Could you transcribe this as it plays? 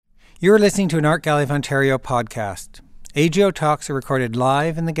You're listening to an Art Gallery of Ontario podcast. AGO Talks are recorded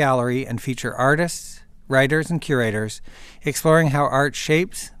live in the gallery and feature artists, writers, and curators exploring how art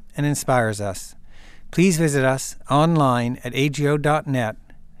shapes and inspires us. Please visit us online at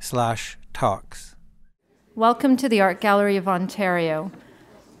ago.net/talks. Welcome to the Art Gallery of Ontario.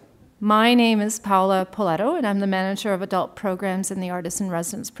 My name is Paula Poletto, and I'm the manager of adult programs in the Artist in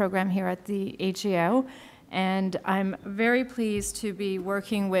Residence program here at the AGO. And I'm very pleased to be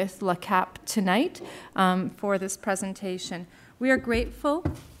working with La Cap tonight for this presentation. We are grateful,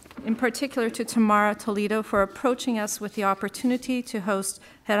 in particular to Tamara Toledo, for approaching us with the opportunity to host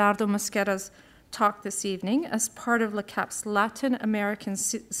Gerardo Mosquera's talk this evening as part of La Cap's Latin American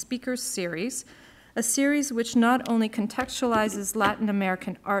Speakers Series, a series which not only contextualizes Latin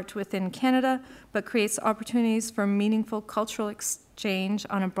American art within Canada, but creates opportunities for meaningful cultural exchange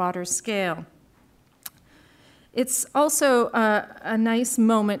on a broader scale. It's also a nice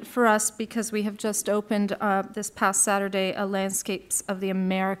moment for us because we have just opened this past Saturday a Landscapes of the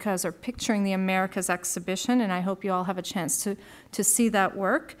Americas, or Picturing the Americas exhibition, and I hope you all have a chance to see that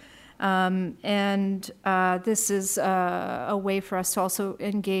work. This is a way for us to also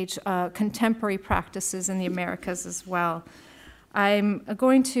engage contemporary practices in the Americas as well. I'm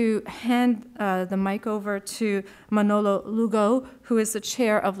going to hand the mic over to Manolo Lugo, who is the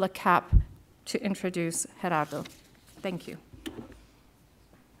chair of La Cap, to introduce Gerardo. Thank you.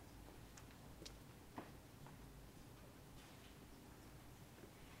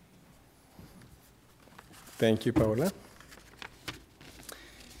 Thank you, Paola.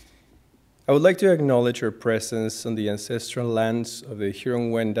 I would like to acknowledge your presence on the ancestral lands of the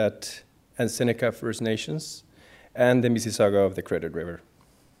Huron-Wendat and Seneca First Nations and the Mississauga of the Credit River.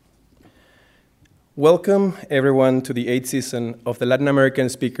 Welcome, everyone, to the 8th season of the Latin American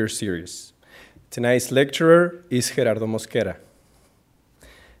Speakers Series. Tonight's lecturer is Gerardo Mosquera.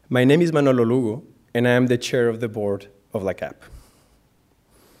 My name is Manolo Lugo, and I am the chair of the board of La Cap.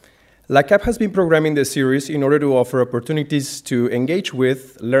 La Cap has been programming this series in order to offer opportunities to engage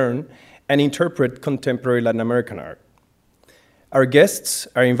with, learn, and interpret contemporary Latin American art. Our guests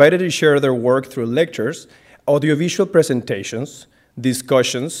are invited to share their work through lectures, audiovisual presentations,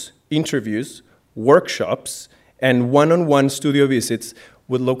 discussions, interviews, workshops, and one-on-one studio visits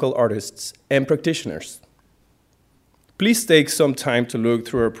with local artists and practitioners. Please take some time to look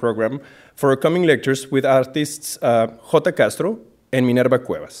through our program for upcoming lectures with artists J. Castro and Minerva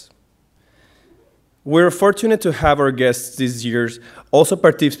Cuevas. We're fortunate to have our guests this year also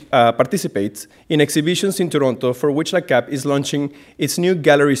participate in exhibitions in Toronto, for which La Cap is launching its new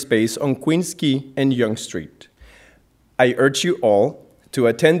gallery space on Queen's Quay and Yonge Street. I urge you all to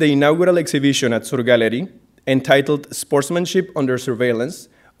attend the inaugural exhibition at Sur Gallery, entitled Sportsmanship Under Surveillance,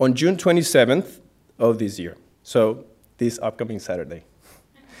 on June 27th of this year, so this upcoming Saturday.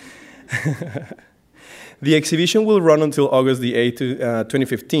 The exhibition will run until August the 8th,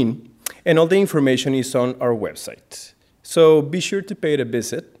 2015, and all the information is on our website. So be sure to pay it a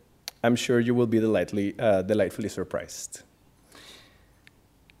visit. I'm sure you will be delightfully surprised.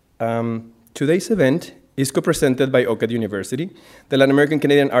 Today's event is co-presented by OCAD University, the Latin American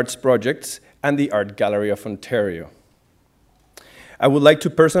Canadian Arts Projects, and the Art Gallery of Ontario. I would like to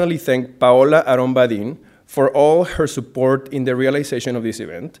personally thank Paola Aron Badin for all her support in the realization of this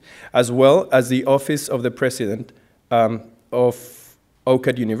event, as well as the Office of the President of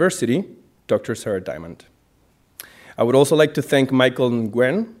OCAD University, Dr. Sarah Diamond. I would also like to thank Michael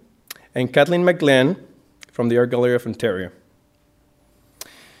Nguyen and Kathleen McGlenn from the Art Gallery of Ontario.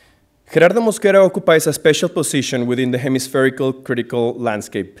 Gerardo Mosquera occupies a special position within the hemispherical critical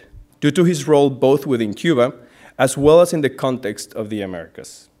landscape due to his role both within Cuba as well as in the context of the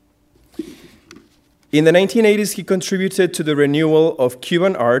Americas. In the 1980s, he contributed to the renewal of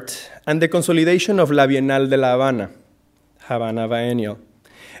Cuban art and the consolidation of La Bienal de La Habana, Havana Biennial,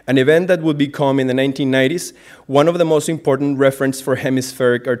 an event that would become in the 1990s one of the most important reference for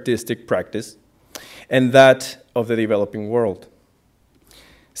hemispheric artistic practice, and that of the developing world.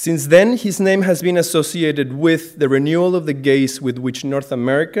 Since then, his name has been associated with the renewal of the gaze with which North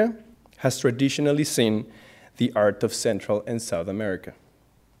America has traditionally seen the art of Central and South America.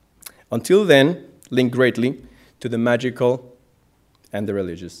 Until then, linked greatly to the magical and the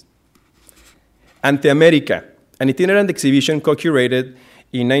religious. Ante America, an itinerant exhibition co-curated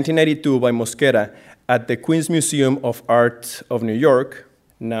in 1992 by Mosquera at the Queens Museum of Art of New York,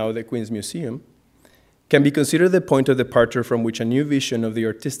 now the Queens Museum, can be considered the point of departure from which a new vision of the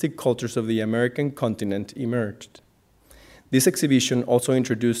artistic cultures of the American continent emerged. This exhibition also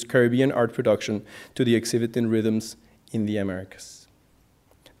introduced Caribbean art production to the exhibiting rhythms in the Americas.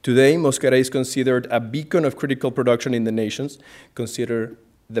 Today, Mosquera is considered a beacon of critical production in the nations, considered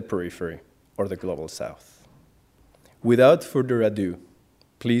the periphery, or the global south. Without further ado,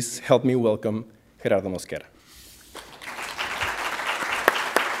 please help me welcome Gerardo Mosquera.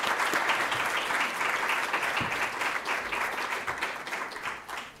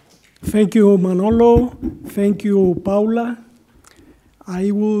 Thank you, Manolo. Thank you, Paula.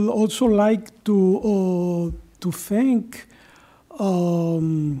 I would also like to thank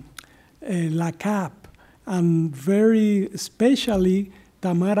LACAP and very especially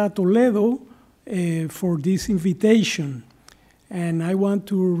Tamara Toledo for this invitation. And I want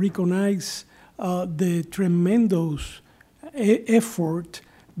to recognize the tremendous effort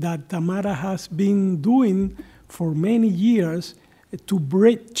that Tamara has been doing for many years to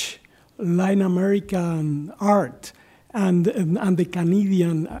bridge Latin American art and the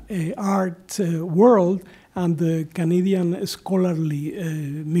Canadian art world and the Canadian scholarly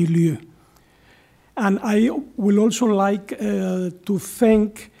milieu. And I will also like to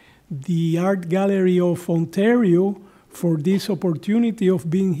thank the Art Gallery of Ontario for this opportunity of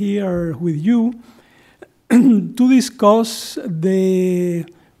being here with you to discuss the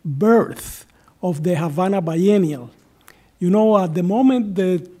birth of the Havana Biennial. You know, at the moment,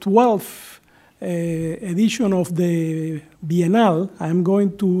 the 12th edition of the Bienal, I'm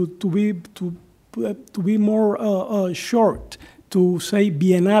going to be more short, to say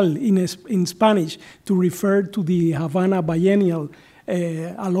Bienal in Spanish, to refer to the Havana Biennial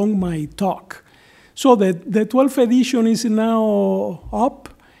along my talk. So the 12th edition is now up,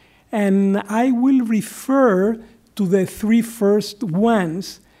 and I will refer to the three first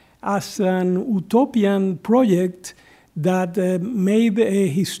ones as an utopian project that made a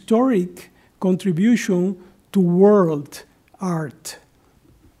historic contribution to world art.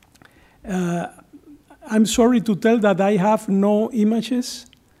 I'm sorry to tell that I have no images.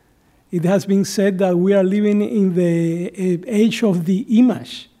 It has been said that we are living in the age of the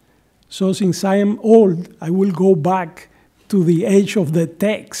image. So since I am old, I will go back to the age of the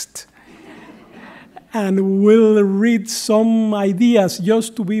text. And we'll read some ideas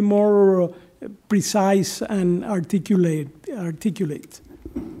just to be more precise and articulate.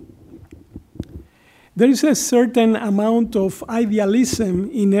 There is a certain amount of idealism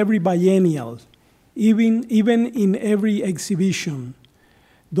in every biennial, even in every exhibition.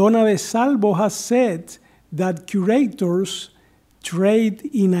 Donna de Salvo has said that curators trade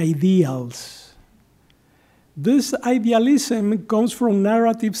in ideals. This idealism comes from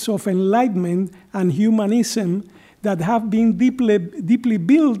narratives of enlightenment and humanism that have been deeply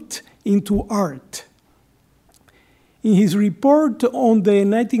built into art. In his report on the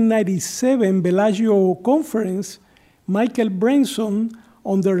 1997 Bellagio conference, Michael Branson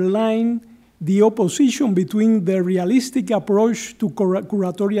underlined the opposition between the realistic approach to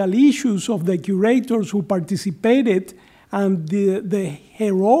curatorial issues of the curators who participated and the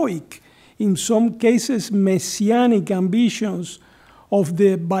heroic, in some cases messianic ambitions of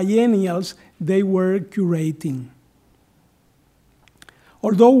the biennials they were curating.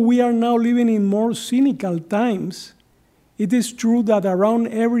 Although we are now living in more cynical times, it is true that around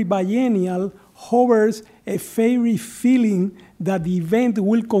every biennial hovers a fairy feeling that the event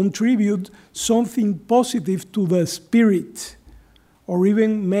will contribute something positive to the spirit or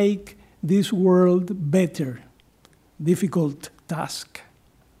even make this world better. Difficult task.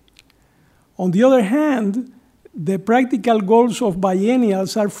 On the other hand, the practical goals of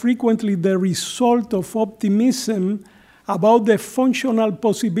biennials are frequently the result of optimism about the functional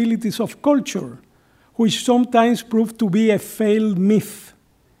possibilities of culture, which sometimes prove to be a failed myth,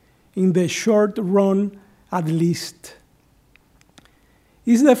 in the short run at least.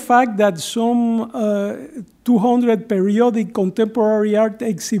 Is the fact that some 200 periodic contemporary art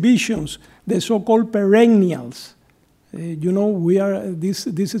exhibitions, the so-called perennials, this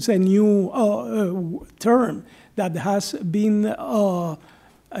is a new term that has been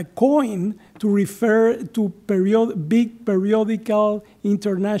coined to refer to big periodical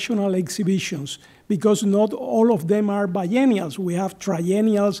international exhibitions, because not all of them are biennials. We have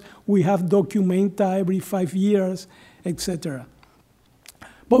triennials, we have documenta every 5 years, etc.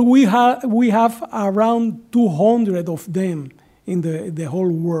 But we have around 200 of them in the whole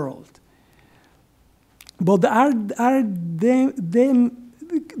world. But are they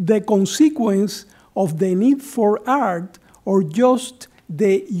the consequence of the need for art or just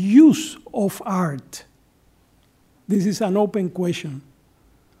the use of art? This is an open question.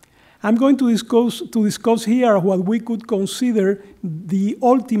 I'm going to discuss here what we could consider the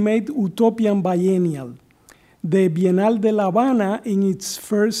ultimate utopian biennial, the Bienal de La Habana in its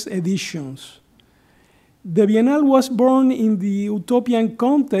first editions. The Bienal was born in the utopian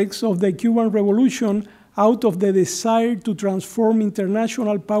context of the Cuban Revolution out of the desire to transform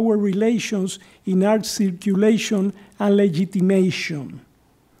international power relations in art circulation and legitimation.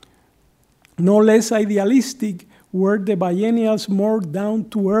 No less idealistic were the biennial's more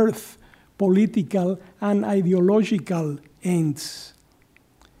down-to-earth political and ideological ends.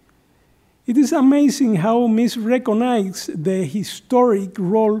 It is amazing how misrecognized the historic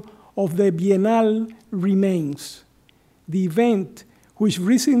role of the Biennale remains. The event, which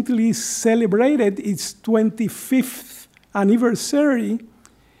recently celebrated its 25th anniversary,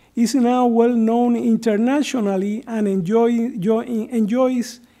 is now well known internationally and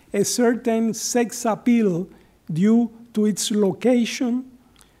enjoys a certain sex appeal due to its location,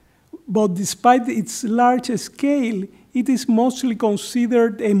 but despite its large scale, it is mostly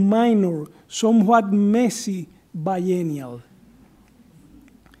considered a minor, somewhat messy biennial.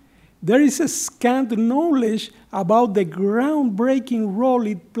 There is a scant knowledge about the groundbreaking role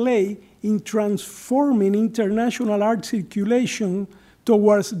it played in transforming international art circulation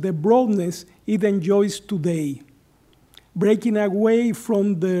towards the broadness it enjoys today, breaking away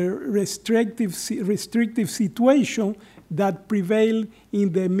from the restrictive situation that prevailed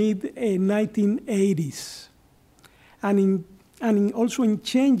in the mid-1980s, and also in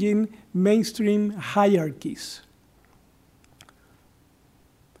changing mainstream hierarchies.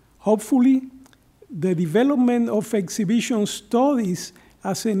 Hopefully, the development of exhibition studies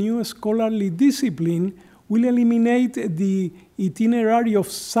as a new scholarly discipline will eliminate the itinerary of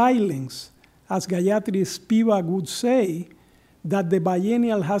silence, as Gayatri Spivak would say, that the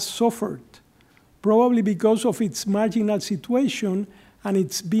biennial has suffered, probably because of its marginal situation and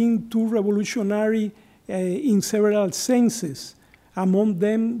its being too revolutionary in several senses, among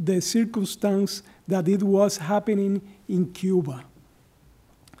them the circumstance that it was happening in Cuba.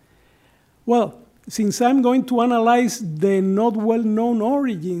 Well, since I'm going to analyze the not well-known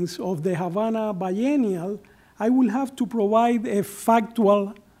origins of the Havana Biennial, I will have to provide a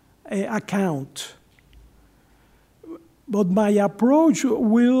factual account. But my approach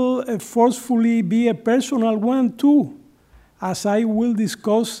will forcefully be a personal one too, as I will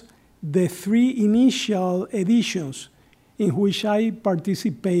discuss the 3 initial editions in which I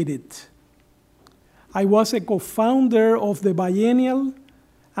participated. I was a co-founder of the Biennial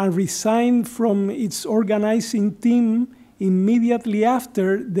and resigned from its organizing team immediately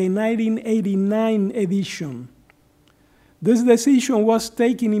after the 1989 edition. This decision was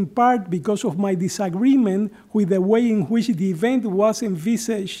taken in part because of my disagreement with the way in which the event was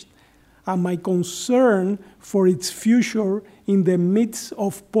envisaged and my concern for its future in the midst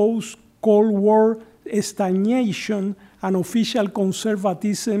of post-Cold War stagnation and official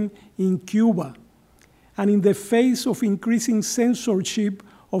conservatism in Cuba, and in the face of increasing censorship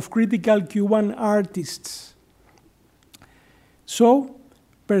of critical Cuban artists. So,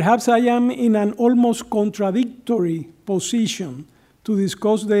 perhaps I am in an almost contradictory position to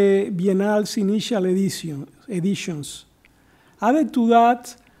discuss the Biennale's initial editions. Added to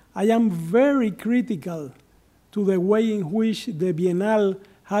that, I am very critical to the way in which the Biennale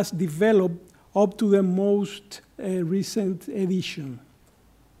has developed up to the most recent edition.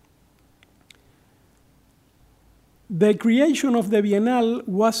 The creation of the Biennale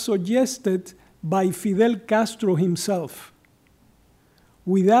was suggested by Fidel Castro himself,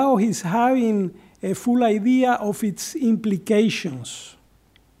 without his having a full idea of its implications.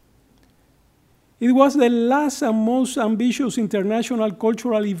 It was the last and most ambitious international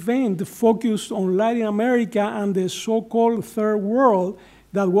cultural event focused on Latin America and the so-called Third World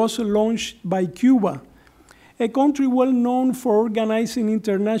that was launched by Cuba, a country well known for organizing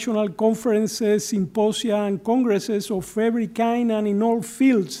international conferences, symposia, and congresses of every kind and in all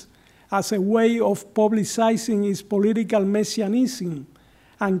fields as a way of publicizing its political messianism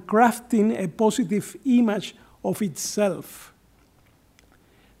and crafting a positive image of itself.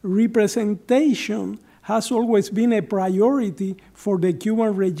 Representation has always been a priority for the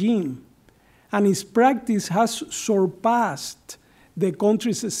Cuban regime, and its practice has surpassed the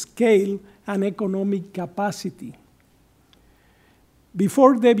country's scale and economic capacity.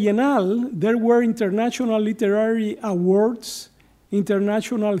 Before the Biennale, there were international literary awards,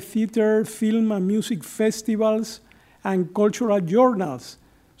 international theater, film, and music festivals, and cultural journals,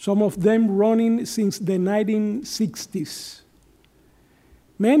 some of them running since the 1960s.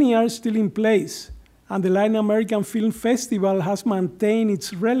 Many are still in place, and the Latin American Film Festival has maintained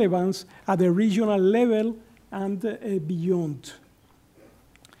its relevance at the regional level and beyond.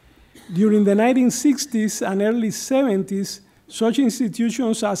 During the 1960s and early 70s, such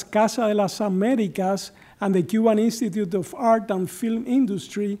institutions as Casa de las Americas and the Cuban Institute of Art and Film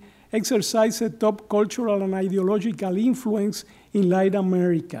Industry exercised a top cultural and ideological influence in Latin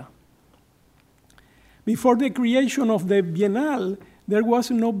America. Before the creation of the Bienal, there was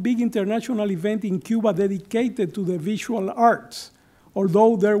no big international event in Cuba dedicated to the visual arts,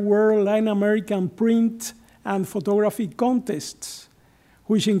 although there were Latin American print and photography contests,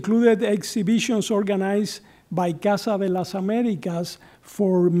 which included exhibitions organized by Casa de las Americas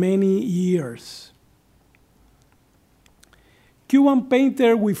for many years. Cuban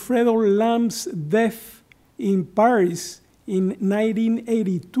painter Wilfredo Lam's death in Paris in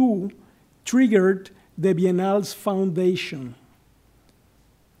 1982 triggered the Biennale's foundation.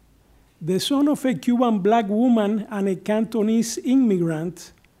 The son of a Cuban black woman and a Cantonese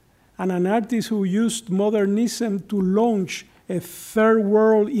immigrant, and an artist who used modernism to launch a third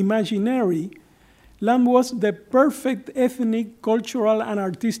world imaginary, Lam was the perfect ethnic, cultural, and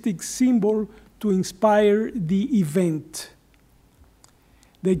artistic symbol to inspire the event.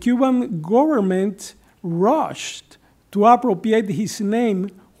 The Cuban government rushed to appropriate his name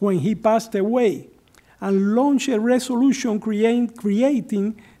when he passed away and launched a resolution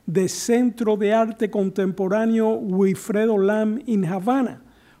creating the Centro de Arte Contemporáneo Wilfredo Lam in Havana,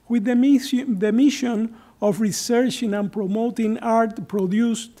 with the mission of researching and promoting art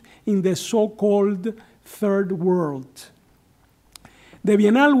produced in the so-called Third World. The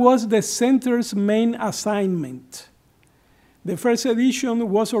Bienal was the center's main assignment. The first edition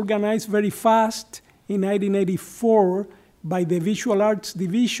was organized very fast in 1984 by the Visual Arts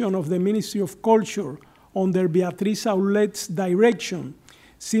Division of the Ministry of Culture under Beatriz Aulet's direction,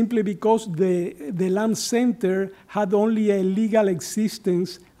 simply because the Lam Center had only a legal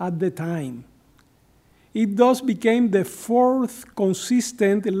existence at the time. It thus became the fourth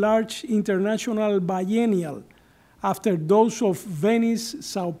consistent large international biennial, after those of Venice,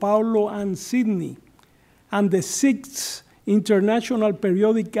 Sao Paulo, and Sydney, and the sixth international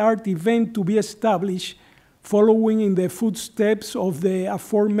periodic art event to be established, following in the footsteps of the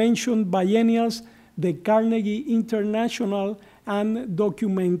aforementioned biennials, the Carnegie International and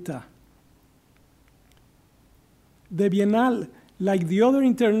Documenta. The Bienal, like the other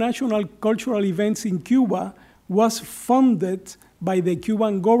international cultural events in Cuba, was funded by the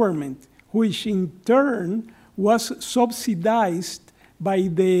Cuban government, which in turn was subsidized by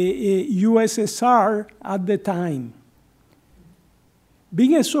the USSR at the time.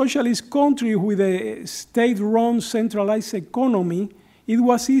 Being a socialist country with a state-run centralized economy, it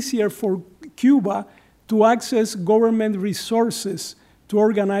was easier for Cuba to access government resources to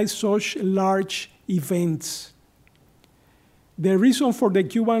organize such large events. The reason for the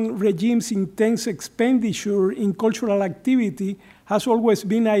Cuban regime's intense expenditure in cultural activity has always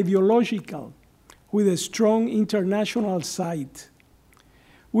been ideological, with a strong international side.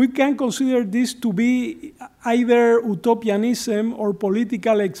 We can consider this to be either utopianism or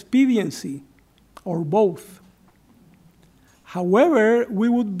political expediency, or both. However, we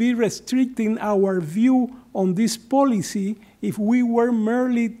would be restricting our view on this policy if we were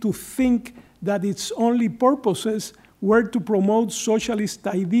merely to think that its only purposes were to promote socialist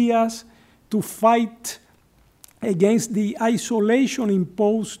ideas, to fight against the isolation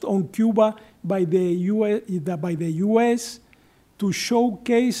imposed on Cuba by the US, to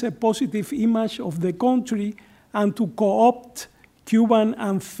showcase a positive image of the country, and to co-opt Cuban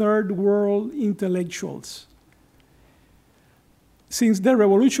and Third World intellectuals. Since the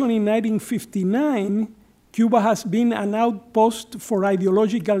revolution in 1959, Cuba has been an outpost for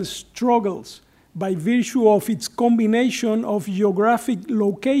ideological struggles by virtue of its combination of geographic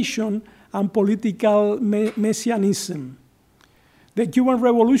location and political messianism. The Cuban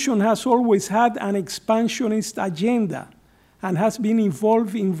Revolution has always had an expansionist agenda and has been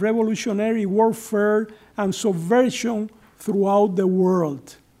involved in revolutionary warfare and subversion throughout the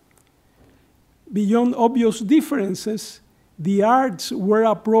world. Beyond obvious differences, the arts were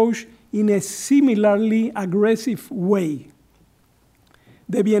approached in a similarly aggressive way.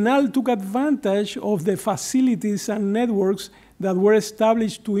 The Bienal took advantage of the facilities and networks that were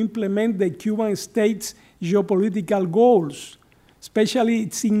established to implement the Cuban state's geopolitical goals, especially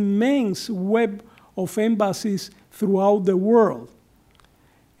its immense web of embassies throughout the world,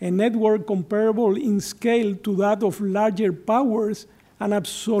 a network comparable in scale to that of larger powers and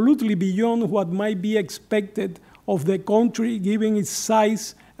absolutely beyond what might be expected of the country given its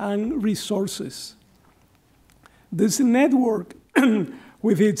size and resources. This network,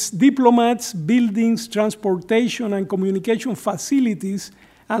 with its diplomats, buildings, transportation and communication facilities,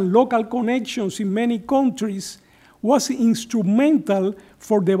 and local connections in many countries, was instrumental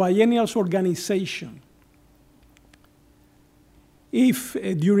for the biennial's organization. If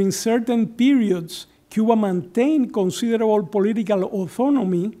during certain periods Cuba maintained considerable political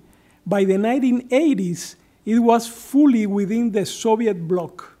autonomy, by the 1980s it was fully within the Soviet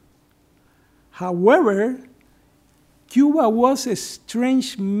bloc. However, Cuba was a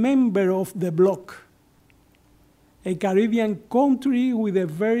strange member of the bloc, a Caribbean country with a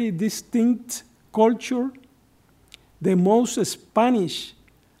very distinct culture, the most Spanish,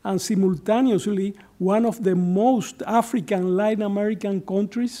 and simultaneously one of the most African Latin American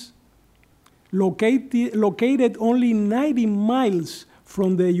countries, located only 90 miles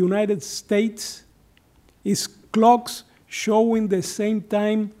from the United States, its clocks showing the same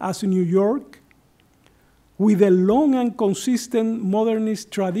time as New York, with a long and consistent modernist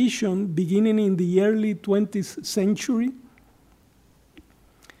tradition beginning in the early 20th century.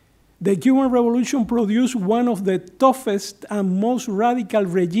 The Cuban Revolution produced one of the toughest and most radical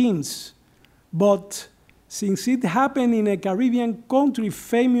regimes, but since it happened in a Caribbean country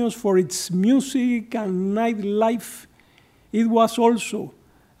famous for its music and nightlife, it was also,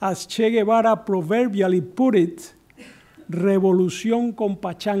 as Che Guevara proverbially put it, revolución con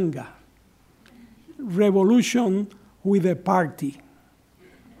pachanga, revolution with a party.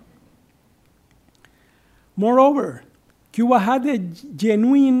 Moreover, Cuba had a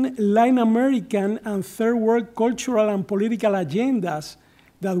genuine Latin American and Third World cultural and political agendas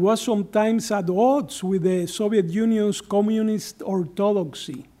that was sometimes at odds with the Soviet Union's communist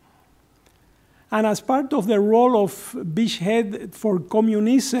orthodoxy. And as part of the role of beachhead for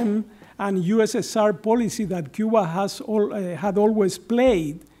communism and USSR policy that Cuba had always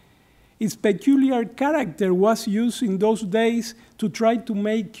played, its peculiar character was used in those days to try to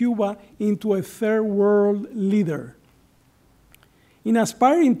make Cuba into a third world leader. In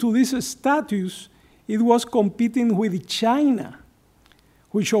aspiring to this status, it was competing with China,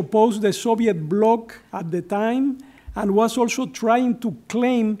 which opposed the Soviet bloc at the time and was also trying to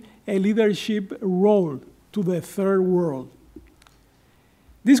claim a leadership role to the third world.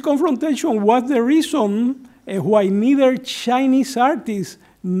 This confrontation was the reason why neither Chinese artists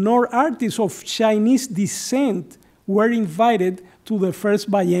nor artists of Chinese descent were invited to the first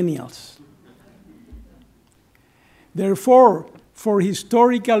biennials. Therefore, for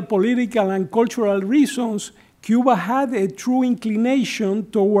historical, political, and cultural reasons, Cuba had a true inclination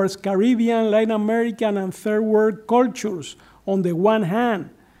towards Caribbean, Latin American, and Third World cultures on the one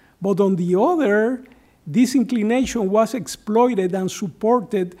hand, but on the other, this inclination was exploited and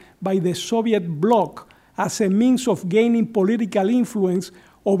supported by the Soviet bloc as a means of gaining political influence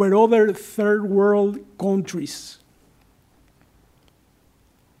over other Third World countries.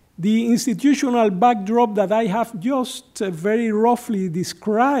 The institutional backdrop that I have just very roughly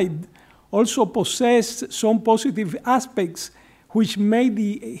described also possessed some positive aspects which made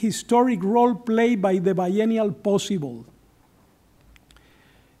the historic role played by the biennial possible.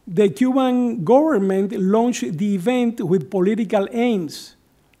 The Cuban government launched the event with political aims,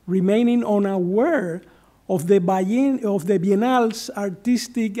 remaining unaware of the Biennale's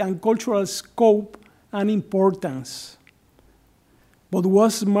artistic and cultural scope and importance, but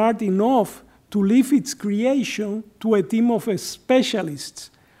was smart enough to leave its creation to a team of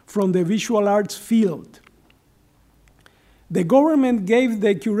specialists from the visual arts field. The government gave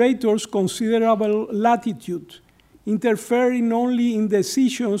the curators considerable latitude, interfering only in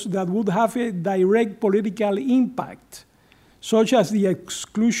decisions that would have a direct political impact, such as the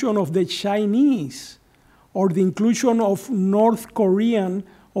exclusion of the Chinese or the inclusion of North Korean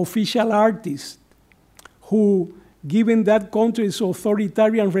official artists who, given that country's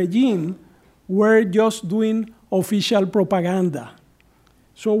authoritarian regime, were just doing official propaganda.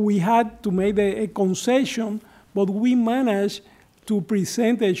 So we had to make a concession, but we managed to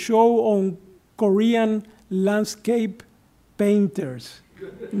present a show on Korean landscape painters,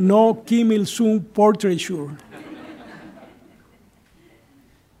 no Kim Il-sung portraiture.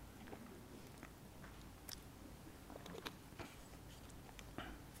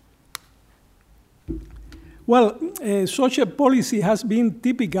 Well, such a policy has been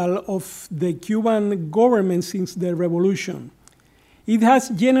typical of the Cuban government since the revolution. It has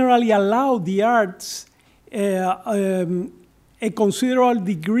generally allowed the arts a considerable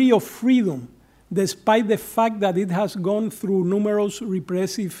degree of freedom, despite the fact that it has gone through numerous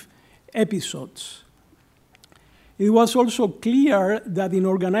repressive episodes. It was also clear that in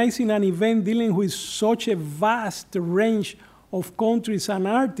organizing an event dealing with such a vast range of countries and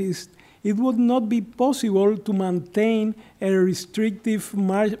artists, it would not be possible to maintain a restrictive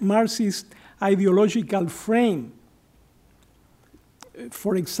Marxist ideological frame.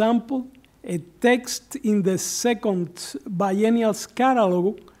 For example, a text in the second biennial's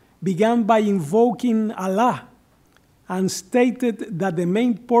catalog began by invoking Allah and stated that the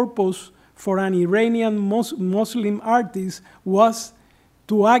main purpose for an Iranian Muslim artist was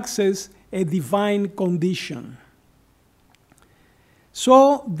to access a divine condition.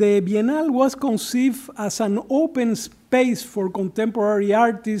 So the Bienal was conceived as an open space for contemporary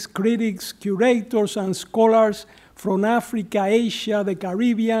artists, critics, curators, and scholars from Africa, Asia, the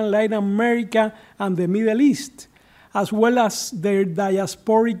Caribbean, Latin America, and the Middle East, as well as their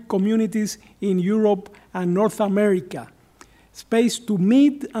diasporic communities in Europe and North America. Space to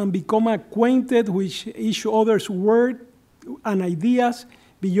meet and become acquainted with each other's work and ideas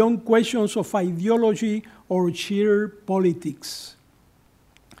beyond questions of ideology or sheer politics.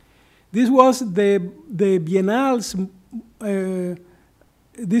 This was the Biennale's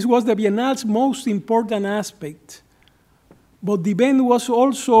most important aspect. But the event was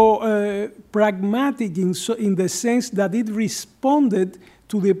also pragmatic in the sense that it responded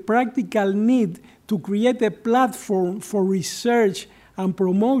to the practical need to create a platform for research and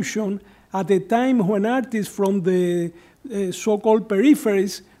promotion at a time when artists from the so-called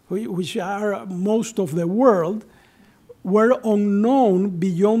peripheries, which are most of the world, were unknown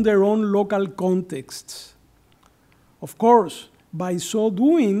beyond their own local contexts. Of course, by so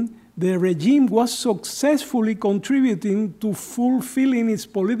doing, the regime was successfully contributing to fulfilling its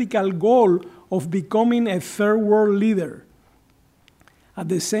political goal of becoming a third world leader. At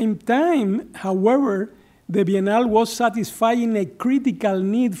the same time, however, the Bienal was satisfying a critical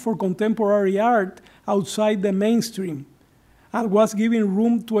need for contemporary art outside the mainstream and was giving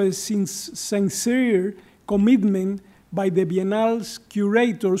room to a sincere commitment by the Bienal's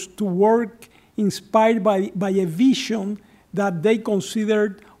curators to work inspired by a vision that they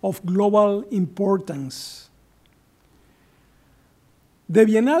considered of global importance. The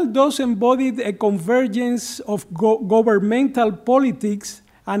Bienal thus embodied a convergence of governmental politics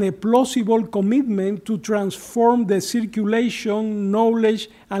and a plausible commitment to transform the circulation, knowledge,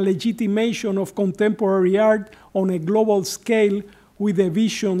 and legitimation of contemporary art on a global scale with a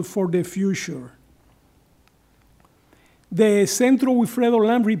vision for the future. The Centro Wilfredo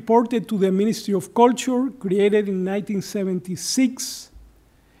Lam reported to the Ministry of Culture, created in 1976.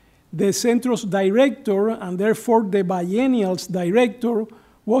 The Centro's director, and therefore the biennial's director,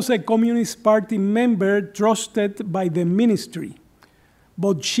 was a Communist Party member trusted by the ministry.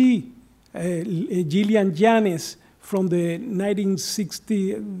 But she, Gillian Yanes, from the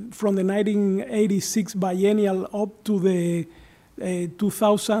 1986 biennial up to the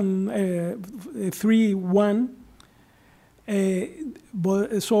 2003-1,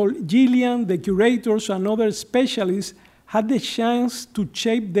 so Gillian, the curators, and other specialists had the chance to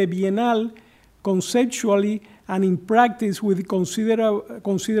shape the Bienal conceptually and in practice with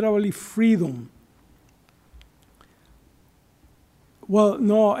considerable freedom. Well,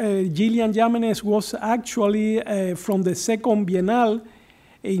 no, Gillian Yanes was actually from the second Bienal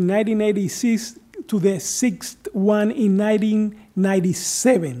in 1986 to the sixth one in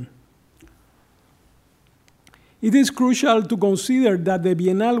 1997. It is crucial to consider that the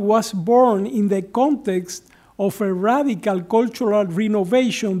Bienal was born in the context of a radical cultural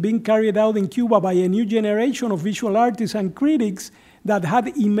renovation being carried out in Cuba by a new generation of visual artists and critics that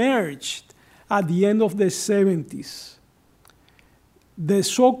had emerged at the end of the 70s. The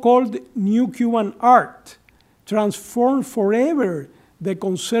so-called New Cuban Art transformed forever the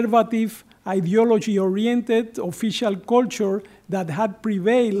conservative, ideology-oriented official culture that had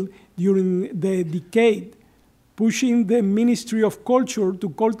prevailed during the decade, pushing the Ministry of Culture to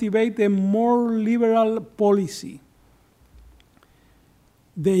cultivate a more liberal policy.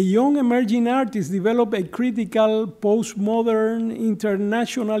 The young emerging artists developed a critical, postmodern,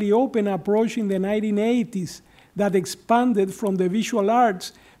 internationally open approach in the 1980s that expanded from the visual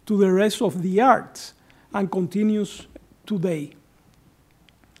arts to the rest of the arts and continues today.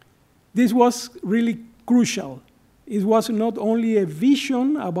 This was really crucial. It was not only a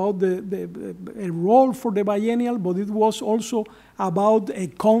vision about a role for the biennial, but it was also about a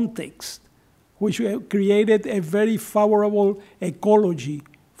context, which created a very favorable ecology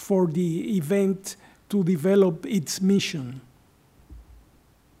for the event to develop its mission.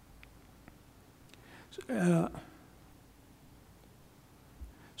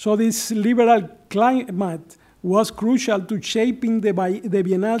 So this liberal climate was crucial to shaping the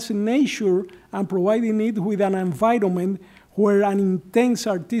Biennale's nature and providing it with an environment where an intense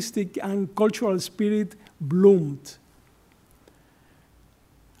artistic and cultural spirit bloomed.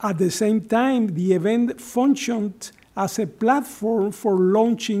 At the same time, the event functioned as a platform for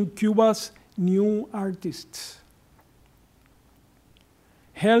launching Cuba's new artists.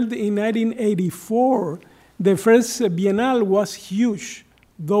 Held in 1984, the first Biennale was huge,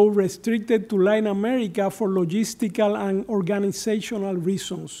 though restricted to Latin America for logistical and organizational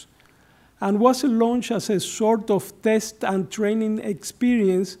reasons, and was launched as a sort of test and training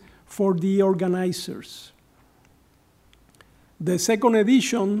experience for the organizers. The second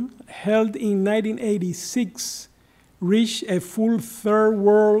edition, held in 1986, reached a full third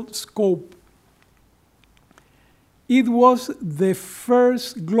world scope. It was the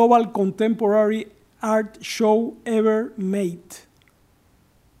first global contemporary art show ever made.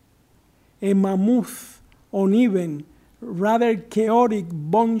 A mammoth, uneven, rather chaotic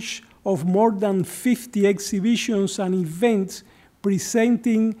bunch of more than 50 exhibitions and events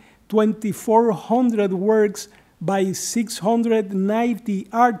presenting 2,400 works by 690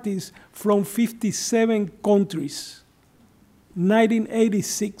 artists from 57 countries.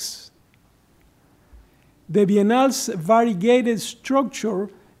 1986. The Biennale's variegated structure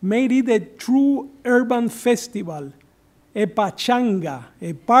made it a true urban festival, a pachanga,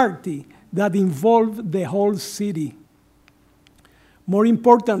 a party that involved the whole city. More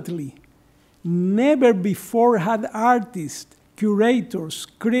importantly, never before had artists, curators,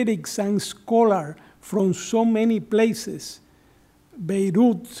 critics, and scholars from so many places,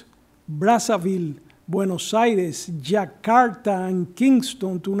 Beirut, Brazzaville, Buenos Aires, Jakarta, and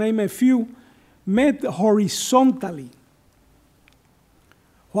Kingston, to name a few, met horizontally.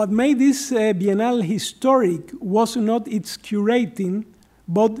 What made this Biennale historic was not its curating,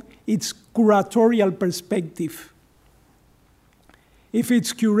 but its curatorial perspective. If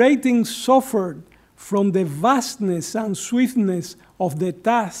its curating suffered from the vastness and swiftness of the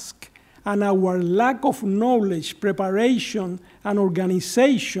task and our lack of knowledge, preparation, and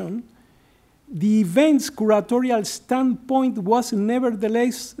organization, the event's curatorial standpoint was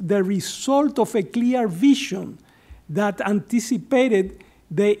nevertheless the result of a clear vision that anticipated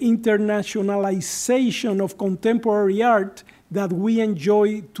the internationalization of contemporary art that we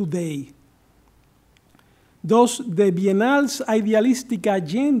enjoy today. Thus, the Biennale's idealistic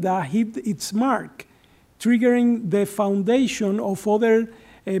agenda hit its mark, triggering the foundation of other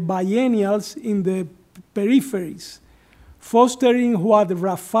biennials in the peripheries, fostering what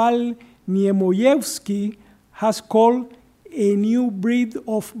Rafal Niemoyevsky has called a new breed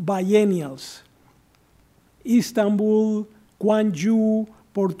of biennials. Istanbul, Gwangju,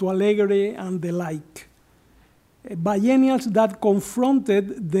 Porto Alegre, and the like. Biennials that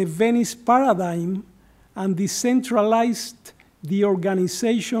confronted the Venice paradigm and decentralized the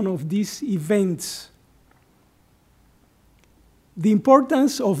organization of these events. The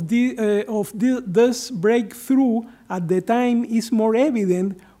importance of this breakthrough at the time is more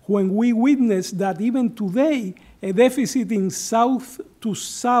evident when we witness that even today, a deficit in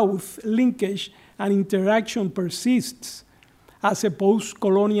south-to-south linkage and interaction persists as a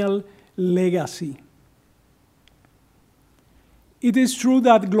post-colonial legacy. It is true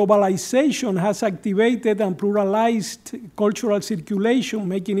that globalization has activated and pluralized cultural circulation,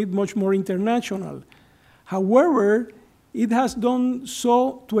 making it much more international. However, it has done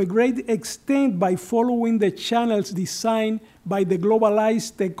so to a great extent by following the channels designed by the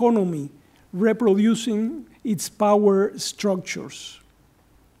globalized economy, reproducing its power structures.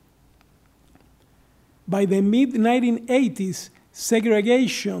 By the mid-1980s,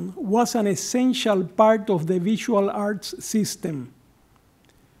 segregation was an essential part of the visual arts system.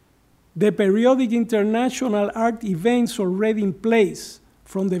 The periodic international art events already in place,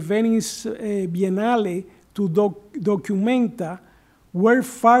 from the Venice Biennale to Documenta, were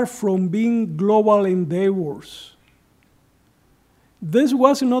far from being global endeavors. This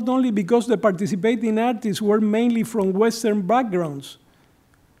was not only because the participating artists were mainly from Western backgrounds,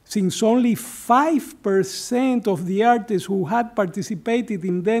 since only 5% of the artists who had participated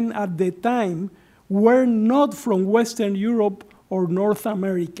in them at the time were not from Western Europe or North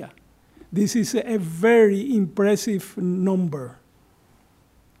America. This is a very impressive number.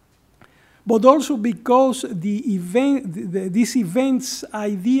 But also because this event's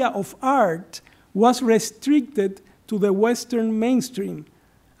idea of art was restricted to the Western mainstream,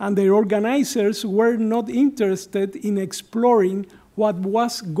 and their organizers were not interested in exploring what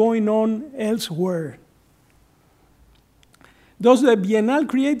was going on elsewhere. Thus, the Biennale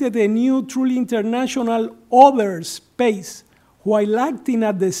created a new, truly international other space, while acting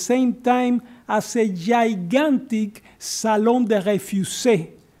at the same time as a gigantic Salon des Réfugiés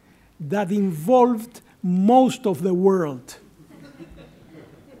that involved most of the world.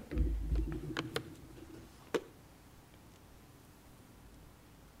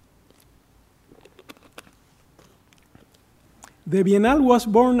 The Biennale was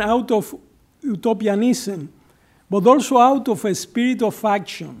born out of utopianism, but also out of a spirit of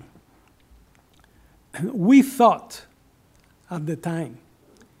action. We thought at the time,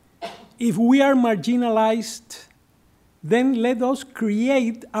 if we are marginalized, then let us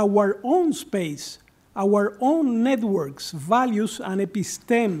create our own space, our own networks, values, and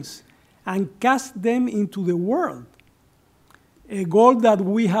epistemes, and cast them into the world. a goal that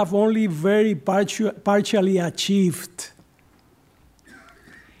we have only very partially achieved.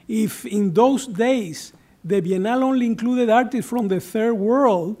 If in those days the Bienal only included artists from the third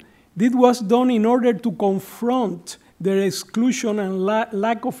world, this was done in order to confront their exclusion and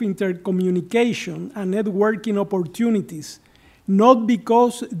lack of intercommunication and networking opportunities, not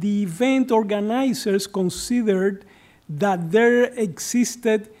because the event organizers considered that there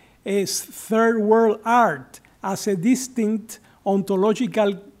existed a third world art as a distinct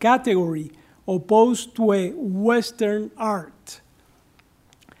ontological category opposed to a Western art.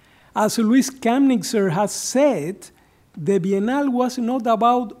 As Louis Kamnitzer has said, the Bienal was not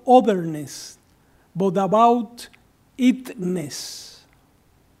about otherness, but about itness.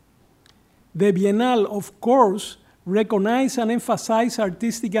 The Bienal, of course, recognized and emphasized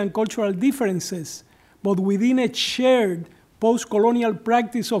artistic and cultural differences, but within a shared post-colonial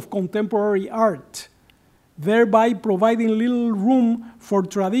practice of contemporary art, thereby providing little room for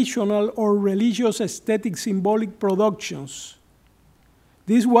traditional or religious aesthetic symbolic productions.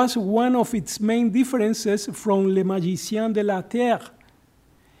 This was one of its main differences from Le Magicien de la Terre.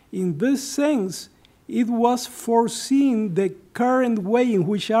 In this sense, it was foreseeing the current way in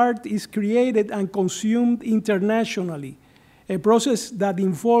which art is created and consumed internationally, a process that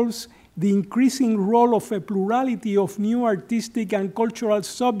involves the increasing role of a plurality of new artistic and cultural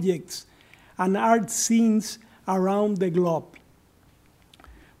subjects and art scenes around the globe.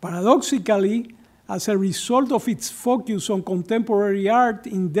 Paradoxically, as a result of its focus on contemporary art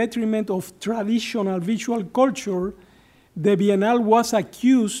in detriment of traditional visual culture, the Bienal was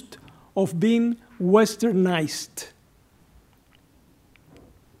accused of being Westernized.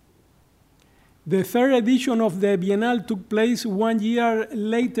 The third edition of the Bienal took place 1 year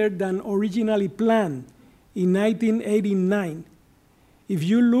later than originally planned, in 1989. If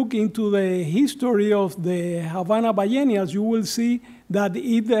you look into the history of the Havana Biennials, you will see that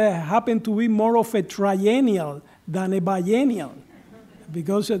it happened to be more of a triennial than a biennial,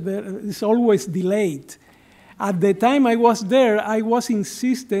 because it's always delayed. At the time I was there, I was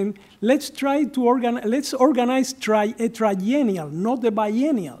insisting, let's organize a triennial, not a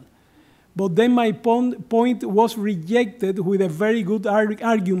biennial. But then my point was rejected with a very good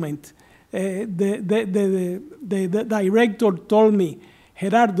argument. The director told me,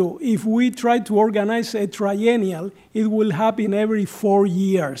 Gerardo, if we try to organize a triennial, it will happen every 4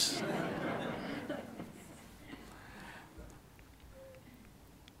 years.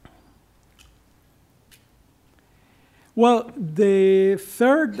 Well, the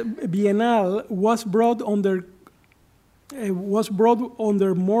third Bienal was brought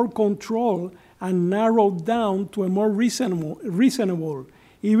under more control and narrowed down to a more reasonable,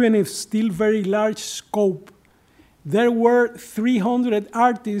 even if still very large scope. There were 300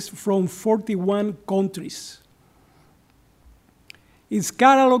 artists from 41 countries. Its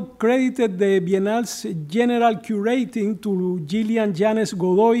catalog credited the Bienal's general curating to Gillian Janes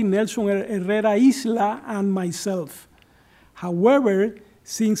Godoy, Nelson Herrera Isla, and myself. However,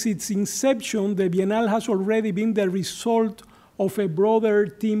 since its inception, the Bienal has already been the result of a broader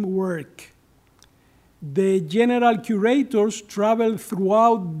teamwork. The general curators traveled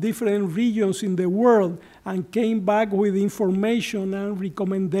throughout different regions in the world and came back with information and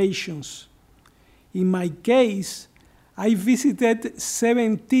recommendations. In my case, I visited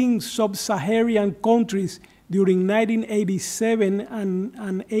 17 sub-Saharan countries during 1987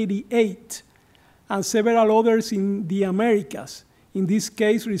 and 88, and several others in the Americas, in this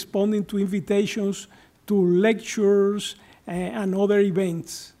case responding to invitations to lectures and other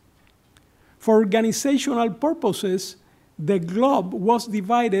events. For organizational purposes, the globe was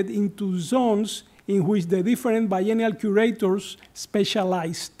divided into zones in which the different biennial curators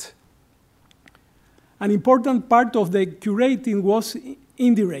specialized. An important part of the curating was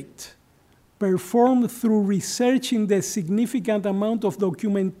indirect, performed through researching the significant amount of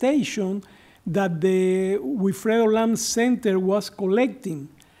documentation that the Wilfredo Lam Center was collecting,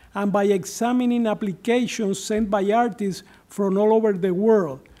 and by examining applications sent by artists from all over the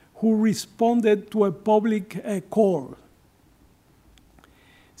world who responded to a public call.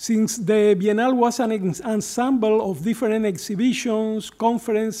 Since the Bienal was an ensemble of different exhibitions,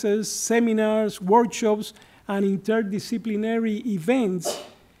 conferences, seminars, workshops, and interdisciplinary events,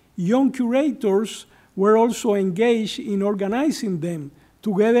 young curators were also engaged in organizing them,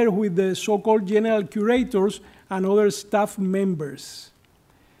 together with the so-called general curators and other staff members.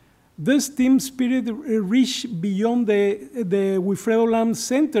 This team spirit reached beyond the Wilfredo Lam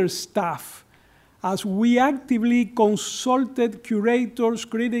Center staff, as we actively consulted curators,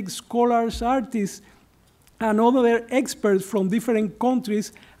 critics, scholars, artists, and other experts from different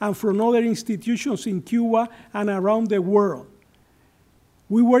countries and from other institutions in Cuba and around the world.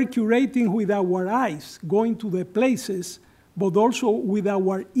 We were curating with our eyes, going to the places, but also with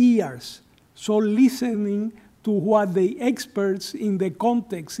our ears, so listening to what the experts in the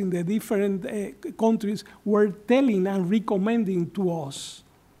context in the different countries were telling and recommending to us.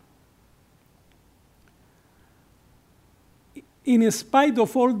 In spite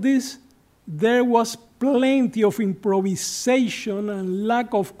of all this, there was plenty of improvisation and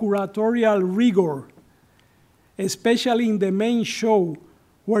lack of curatorial rigor, especially in the main show,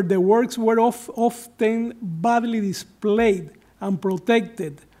 where the works were often badly displayed and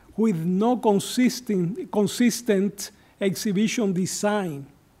protected with no consistent exhibition design.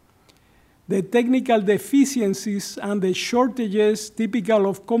 The technical deficiencies and the shortages typical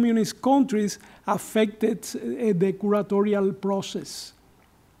of communist countries affected the curatorial process.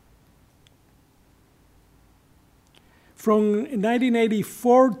 From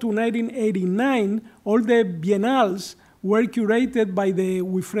 1984 to 1989, all the biennales were curated by the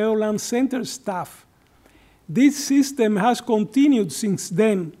Wilfredo Lam Center staff. This system has continued since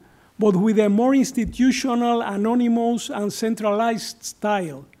then, but with a more institutional, anonymous, and centralized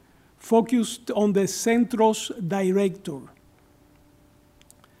style, focused on the Centro's director.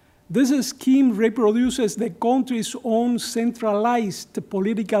 This scheme reproduces the country's own centralized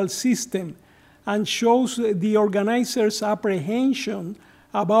political system and shows the organizers' apprehension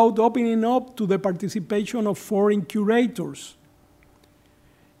about opening up to the participation of foreign curators.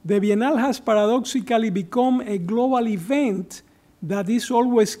 The Biennale has paradoxically become a global event that is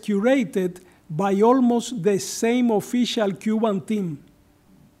always curated by almost the same official Cuban team.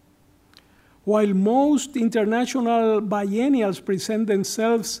 While most international biennials present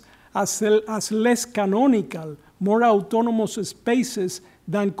themselves as less canonical, more autonomous spaces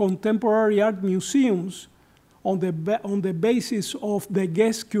than contemporary art museums, on the basis of the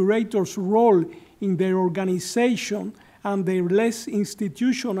guest curator's role in their organization and their less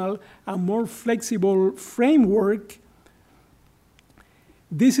institutional and more flexible framework,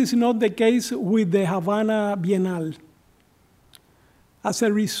 this is not the case with the Havana Biennale. As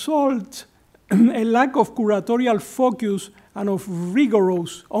a result, a lack of curatorial focus and of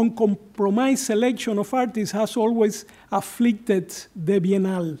rigorous, uncompromised selection of artists has always afflicted the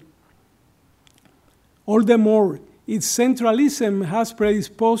Biennale. All the more, its centralism has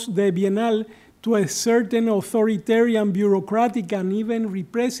predisposed the Biennale to a certain authoritarian, bureaucratic, and even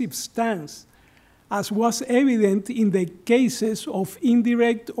repressive stance, as was evident in the cases of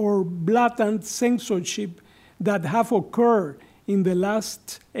indirect or blatant censorship that have occurred in the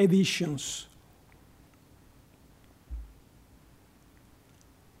last editions.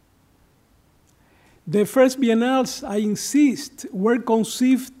 The first biennales, I insist, were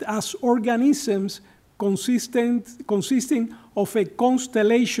conceived as organisms consisting of a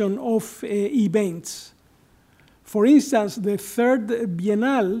constellation of events. For instance, the third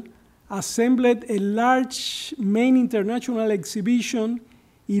Biennale assembled a large main international exhibition,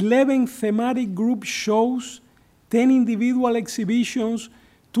 11 thematic group shows, 10 individual exhibitions,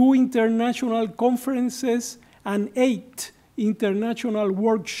 2 international conferences, and 8 international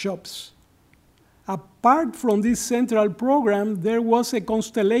workshops. Apart from this central program, there was a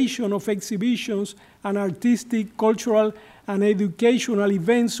constellation of exhibitions and artistic, cultural, and educational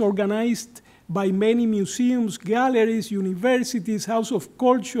events organized by many museums, galleries, universities, house of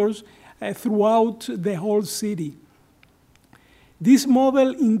cultures throughout the whole city. This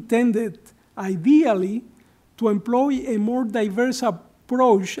model intended, ideally, to employ a more diverse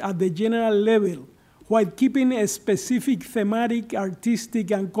approach at the general level, while keeping a specific thematic,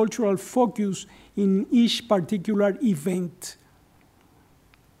 artistic, and cultural focus in each particular event.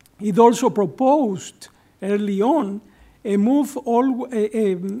 It also proposed early on a move away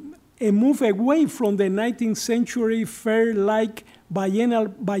from the 19th century fair-like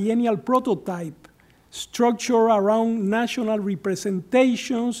biennial prototype, structured around national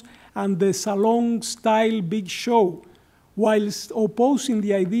representations and the salon-style big show, whilst opposing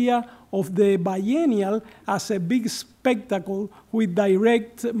the idea of the biennial as a big spectacle with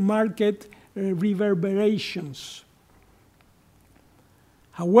direct market reverberations.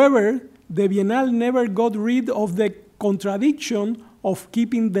 However, the Biennale never got rid of the contradiction of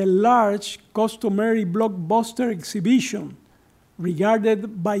keeping the large, customary blockbuster exhibition,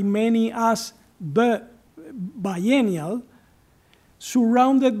 regarded by many as the biennial,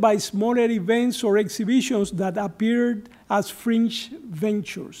 surrounded by smaller events or exhibitions that appeared as fringe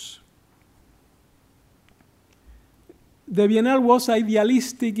ventures. The Biennale was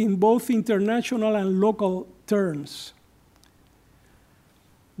idealistic in both international and local terms.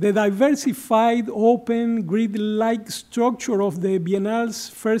 The diversified, open, grid-like structure of the Biennale's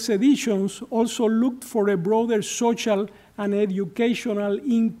first editions also looked for a broader social an educational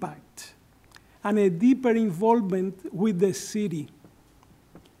impact and a deeper involvement with the city.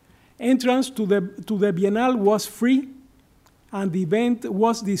 Entrance to the Biennale was free, and the event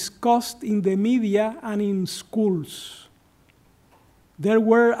was discussed in the media and in schools. There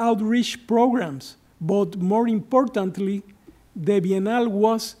were outreach programs, but more importantly, the Biennale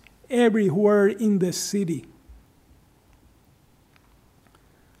was everywhere in the city.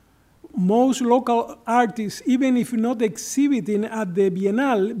 Most local artists, even if not exhibiting at the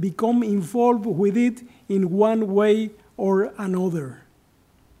Biennale, become involved with it in one way or another.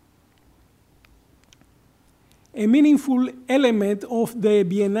 A meaningful element of the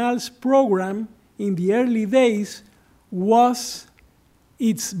Biennale's program in the early days was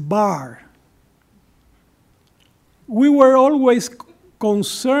its bar. We were always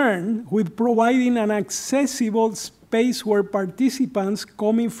concerned with providing an accessible space where participants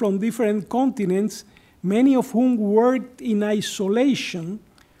coming from different continents, many of whom worked in isolation,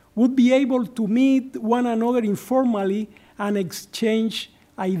 would be able to meet one another informally and exchange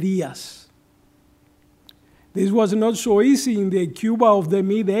ideas. This was not so easy in the Cuba of the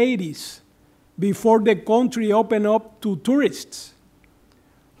mid-'80s, before the country opened up to tourists,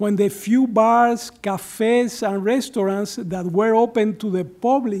 when the few bars, cafes, and restaurants that were open to the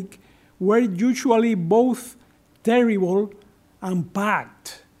public were usually both terrible and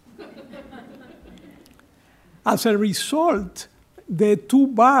packed. As a result, the two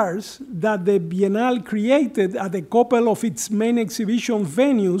bars that the Biennale created at a couple of its main exhibition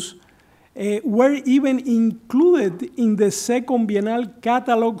venues were even included in the second Biennale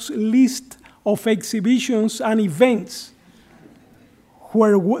catalog's list of exhibitions and events,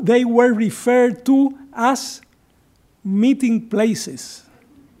 where they were referred to as meeting places.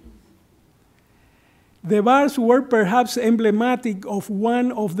 The bars were perhaps emblematic of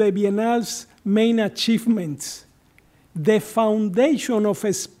one of the Biennale's main achievements, the foundation of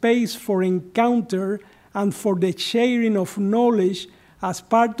a space for encounter and for the sharing of knowledge as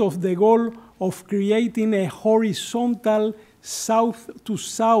part of the goal of creating a horizontal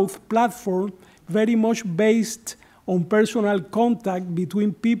south-to-south platform very much based on personal contact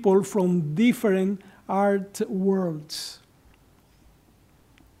between people from different art worlds.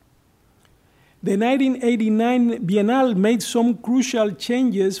 The 1989 Biennale made some crucial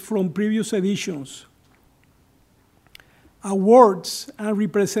changes from previous editions. Awards and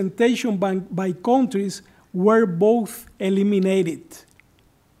representation by countries were both eliminated.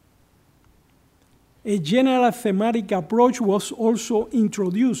 A general thematic approach was also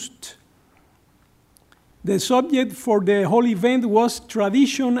introduced. The subject for the whole event was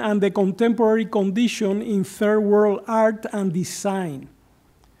tradition and the contemporary condition in third world art and design.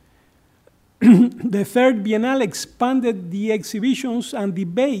 The third Biennale expanded the exhibitions and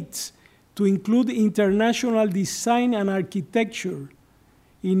debates to include international design and architecture,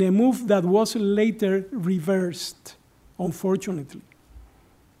 in a move that was later reversed, unfortunately.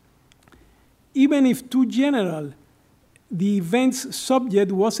 Even if too general, the event's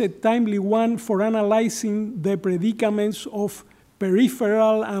subject was a timely one for analyzing the predicaments of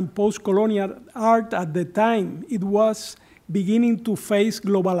peripheral and post-colonial art at the time it was beginning to face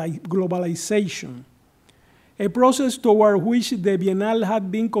globalization, a process toward which the Biennale had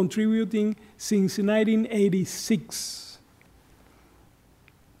been contributing since 1986.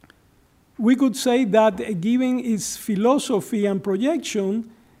 We could say that given its philosophy and projection,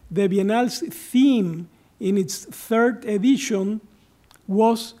 the Biennale's theme in its third edition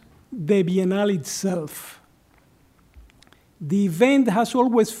was the Biennale itself. The event has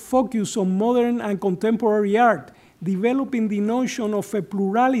always focused on modern and contemporary art, developing the notion of a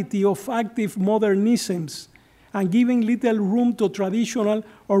plurality of active modernisms and giving little room to traditional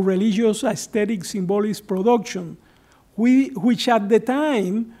or religious aesthetic symbolist production, which at the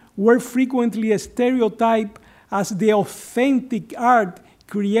time were frequently stereotyped as the authentic art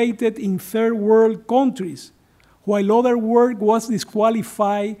created in third world countries, while other work was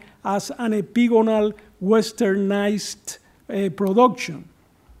disqualified as an epigonal westernized production.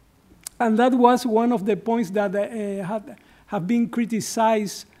 And that was one of the points that have been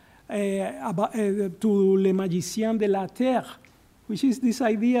criticized to Le Magicien de la Terre, which is this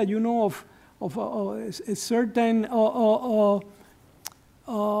idea, you know, of a certain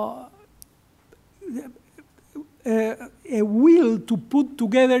a will to put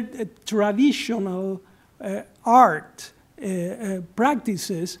together traditional art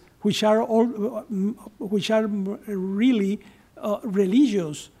practices, which are really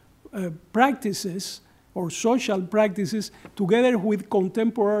religious practices or social practices, together with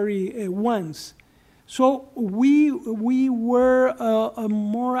contemporary ones. So we were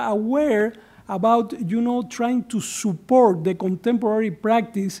more aware about, trying to support the contemporary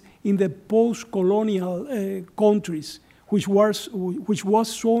practice in the post-colonial countries, which was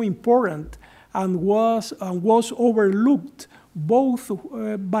so important and was overlooked both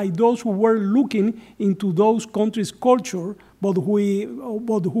by those who were looking into those countries' culture, but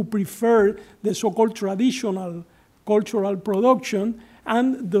who prefer the so-called traditional cultural production,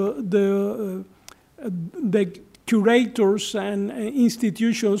 and the curators and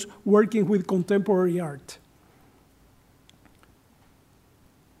institutions working with contemporary art.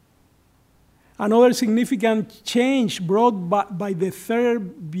 Another significant change brought by the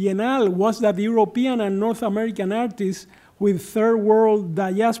Third Biennale was that European and North American artists with Third World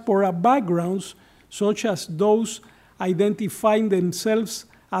diaspora backgrounds, such as those identifying themselves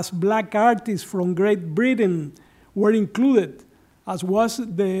as black artists from Great Britain, were included, as was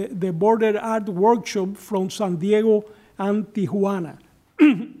the Border Art Workshop from San Diego and Tijuana.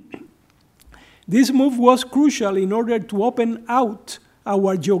 This move was crucial in order to open out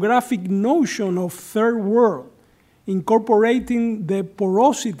our geographic notion of Third World, incorporating the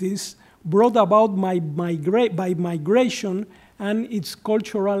porosities brought about by migration and its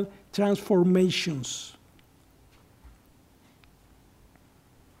cultural transformations.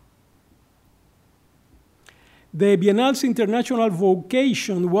 The Biennale's international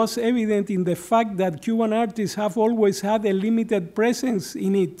vocation was evident in the fact that Cuban artists have always had a limited presence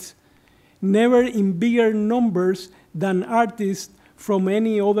in it, never in bigger numbers than artists from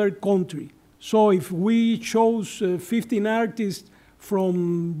any other country. So if we chose 15 artists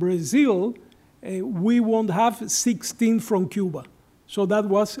from Brazil, we won't have 16 from Cuba. So that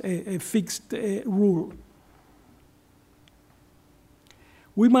was a fixed rule.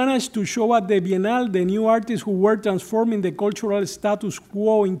 We managed to show at the Biennale the new artists who were transforming the cultural status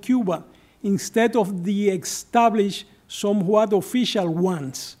quo in Cuba instead of the established, somewhat official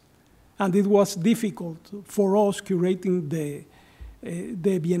ones. And it was difficult for us curating the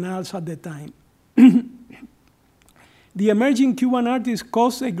Biennales at the time. The emerging Cuban artists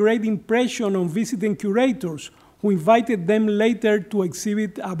caused a great impression on visiting curators who invited them later to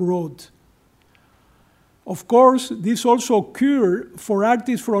exhibit abroad. Of course, this also occurred for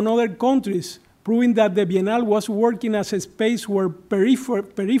artists from other countries, proving that the Biennale was working as a space where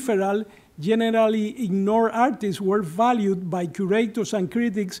peripheral, generally ignored artists were valued by curators and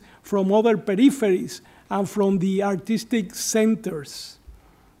critics from other peripheries and from the artistic centers.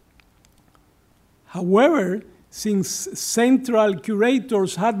 However, since central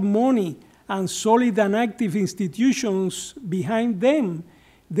curators had money and solid and active institutions behind them,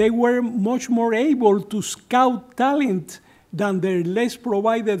 they were much more able to scout talent than their less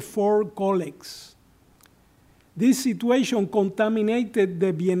provided for colleagues. This situation contaminated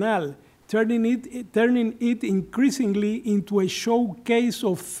the Biennale, turning it increasingly into a showcase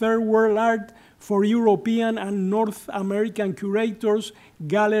of third world art for European and North American curators,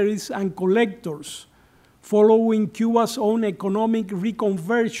 galleries, and collectors, following Cuba's own economic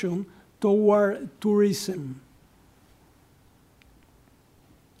reconversion toward tourism.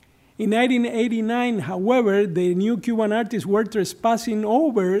 In 1989, however, the new Cuban artists were trespassing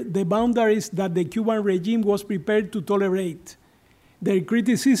over the boundaries that the Cuban regime was prepared to tolerate. Their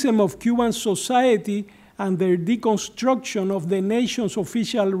criticism of Cuban society and their deconstruction of the nation's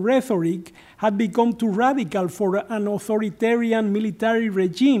official rhetoric had become too radical for an authoritarian military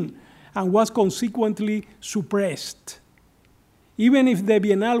regime and was consequently suppressed. Even if the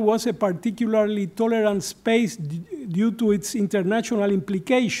Biennale was a particularly tolerant space due to its international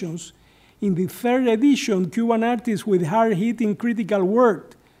implications, in the third edition, Cuban artists with hard-hitting critical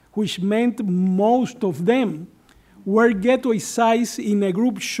work, which meant most of them, were ghettoized in a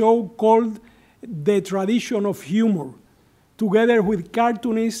group show called The Tradition of Humor, together with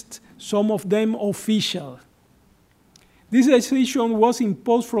cartoonists, some of them official. This decision was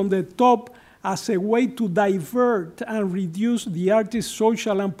imposed from the top as a way to divert and reduce the artist's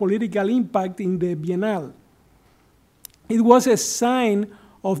social and political impact in the Biennale. It was a sign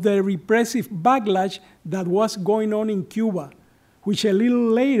of the repressive backlash that was going on in Cuba, which a little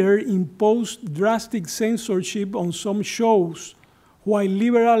later imposed drastic censorship on some shows, while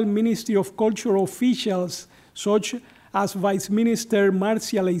liberal Ministry of Culture officials, such as Vice Minister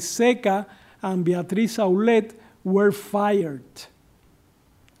Marcia Leiseca and Beatriz Aulet, were fired.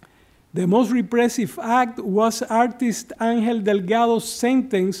 The most repressive act was artist Angel Delgado's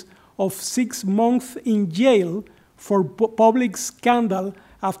sentence of 6 months in jail for public scandal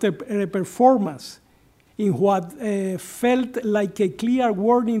after a performance, in what felt like a clear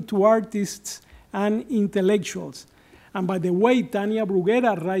warning to artists and intellectuals. And by the way, Tania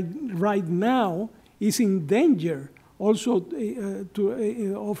Bruguera right now is in danger also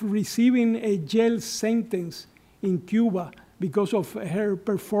of receiving a jail sentence in Cuba because of her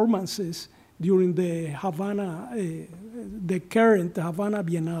performances during the current Havana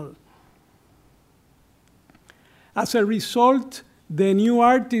Biennale. As a result, the new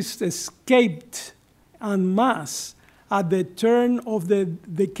artists escaped en masse at the turn of the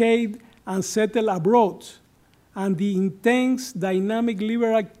decade and settled abroad, and the intense, dynamic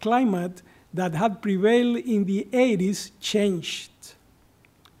liberal climate that had prevailed in the 80s changed.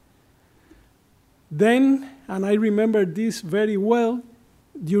 Then, and I remember this very well,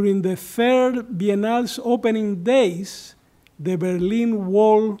 during the third Biennale's opening days, the Berlin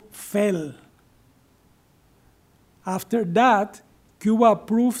Wall fell. After that, Cuba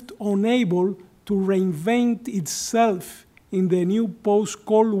proved unable to reinvent itself in the new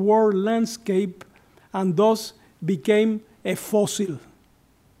post-Cold War landscape and thus became a fossil.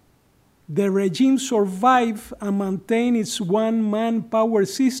 The regime survived and maintained its one-man power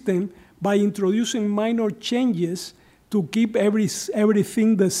system by introducing minor changes to keep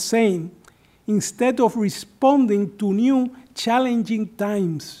everything the same, instead of responding to new challenging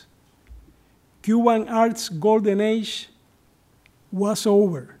times. Cuban art's golden age was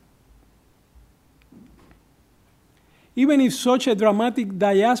over. Even if such a dramatic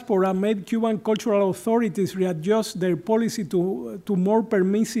diaspora made Cuban cultural authorities readjust their policy to more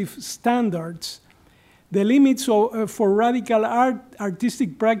permissive standards, the limits for radical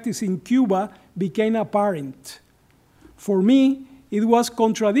artistic practice in Cuba became apparent. For me, it was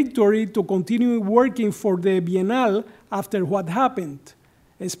contradictory to continue working for the Biennale after what happened,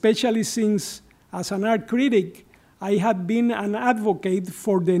 especially since, as an art critic, I had been an advocate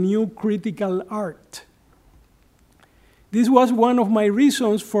for the new critical art. This was one of my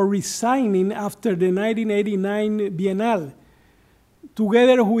reasons for resigning after the 1989 Biennale,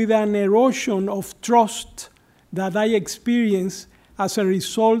 together with an erosion of trust that I experienced as a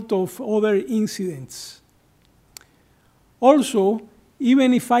result of other incidents. Also,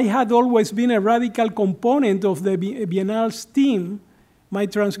 even if I had always been a radical component of the Biennale's team, my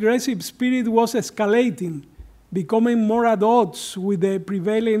transgressive spirit was escalating, becoming more at odds with the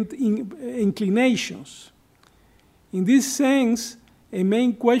prevalent inclinations. In this sense, a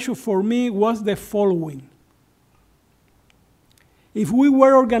main question for me was the following. If we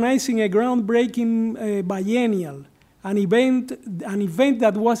were organizing a groundbreaking biennial, an event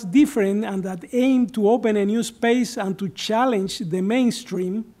that was different and that aimed to open a new space and to challenge the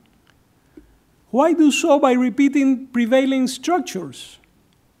mainstream, why do so by repeating prevailing structures?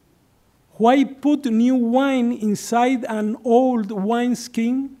 Why put new wine inside an old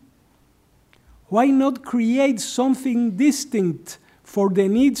wineskin? Why not create something distinct for the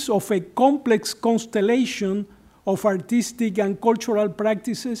needs of a complex constellation of artistic and cultural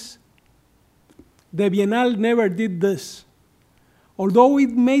practices? The Biennale never did this. Although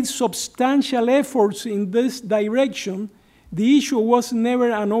it made substantial efforts in this direction, the issue was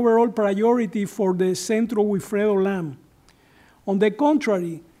never an overall priority for the Centro Wilfredo Lam. On the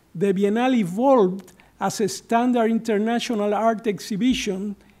contrary, the Biennale evolved as a standard international art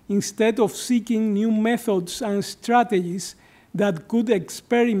exhibition instead of seeking new methods and strategies that could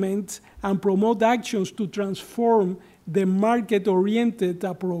experiment and promote actions to transform the market-oriented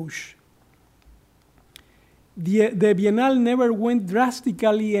approach. The Biennale never went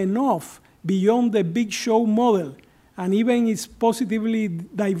drastically enough beyond the big show model, and even its positively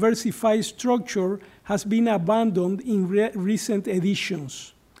diversified structure has been abandoned in recent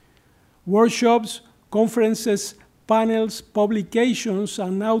editions. Workshops, conferences, panels, publications,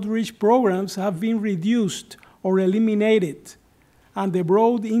 and outreach programs have been reduced or eliminated, and the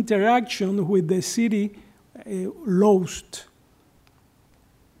broad interaction with the city lost.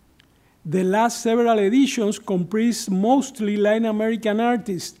 The last several editions comprised mostly Latin American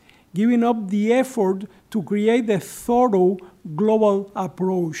artists, giving up the effort to create a thorough global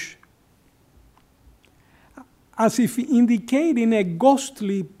approach. As if indicating a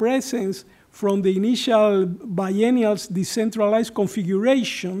ghostly presence from the initial biennial's decentralized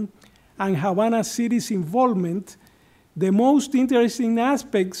configuration and Havana City's involvement, the most interesting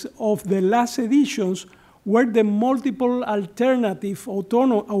aspects of the last editions were the multiple alternative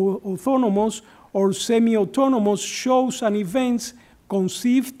autonomous or semi-autonomous shows and events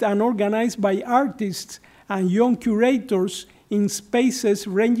conceived and organized by artists and young curators in spaces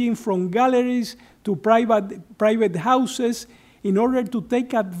ranging from galleries to private houses in order to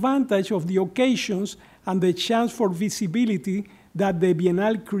take advantage of the occasions and the chance for visibility that the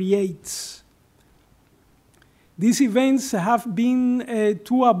Biennale creates. These events have been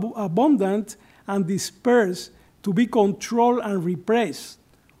too abundant and dispersed to be controlled and repressed,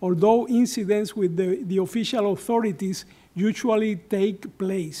 although incidents with the official authorities usually take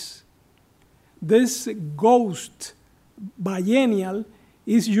place. This ghost biennial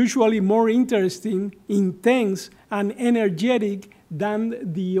is usually more interesting, intense, and energetic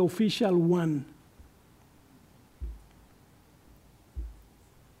than the official one.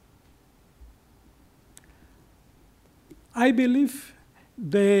 I believe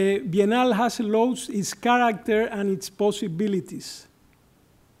the Bienal has lost its character and its possibilities.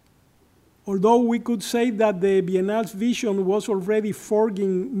 Although we could say that the Bienal's vision was already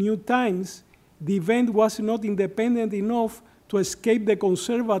forging new times, the event was not independent enough to escape the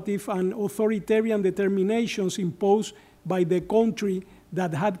conservative and authoritarian determinations imposed by the country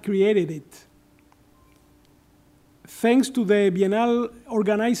that had created it. Thanks to the Bienal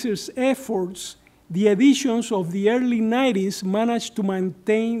organizers' efforts, the editions of the early 90s managed to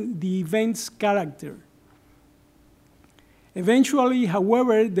maintain the event's character. Eventually,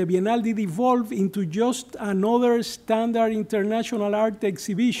 however, the Bienal did evolve into just another standard international art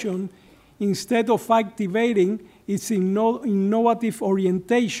exhibition instead of activating its innovative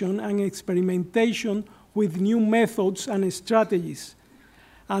orientation and experimentation with new methods and strategies.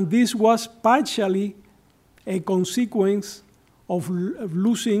 And this was partially a consequence of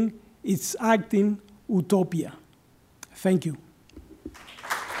losing its acting utopia. Thank you.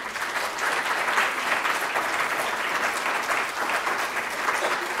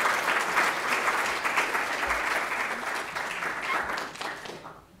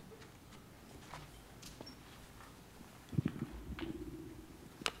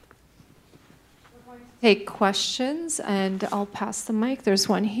 Take questions, and I'll pass the mic. There's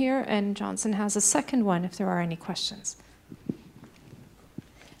one here, and Johnson has a second one if there are any questions.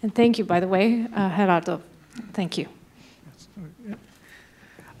 And thank you, by the way, Gerardo. Thank you.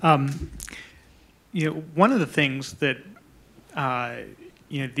 One of the things that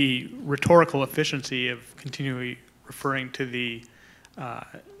the rhetorical efficiency of continually referring to the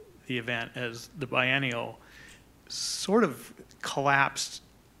event as the biennial sort of collapsed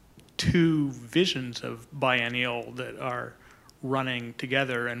two visions of biennial that are running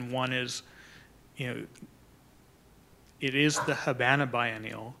together, and one is, it is the Havana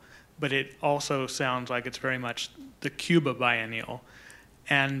biennial, but it also sounds like it's very much the Cuba biennial,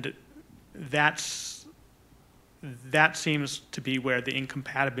 and that seems to be where the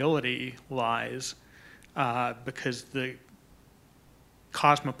incompatibility lies, because the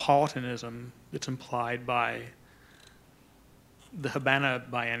cosmopolitanism that's implied by the Havana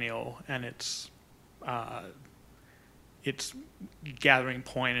biennial and its gathering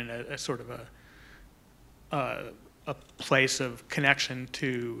point in a sort of a place of connection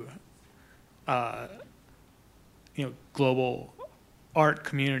to global art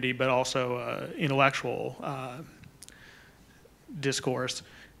community, but also intellectual discourse.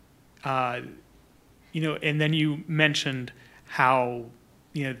 And then you mentioned how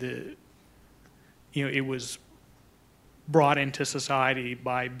it was brought into society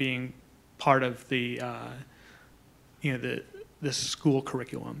by being part of the school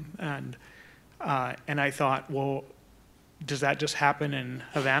curriculum, and I thought, well, does that just happen in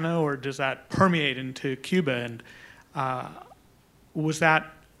Havana, or does that permeate into Cuba? And was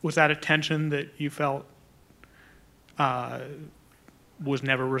that a tension that you felt was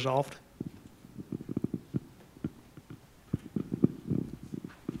never resolved?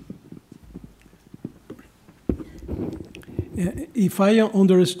 If I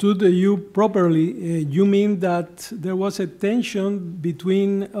understood you properly, you mean that there was a tension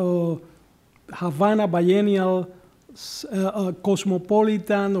between Havana biennial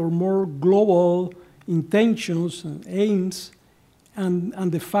cosmopolitan or more global intentions and aims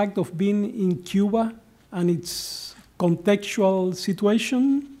and the fact of being in Cuba and its contextual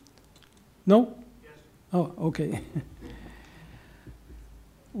situation? No? Yes. Oh, okay.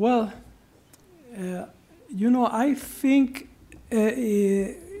 Well, I think,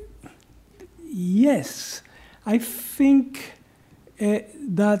 yes. I think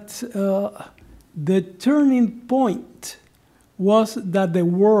that the turning point was that the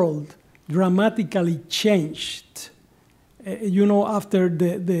world dramatically changed, after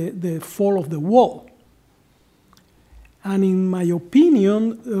the fall of the wall. And in my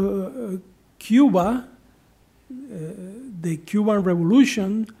opinion, Cuba, the Cuban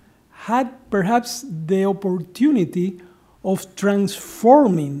Revolution, had perhaps the opportunity of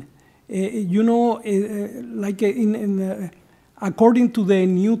transforming, according to the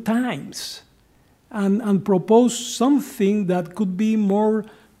new times, and propose something that could be more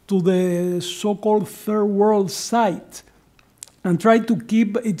to the so-called third world side, and try to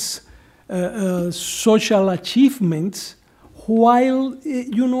keep its social achievements while,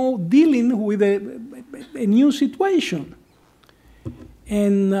 dealing with a new situation.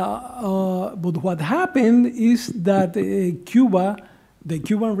 And but what happened is that Cuba, the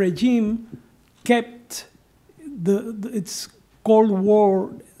Cuban regime, kept its Cold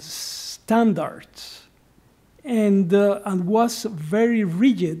War standards and was very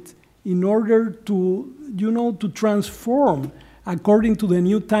rigid in order to, to transform according to the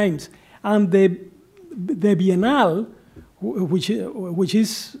new times. And the Bienal, which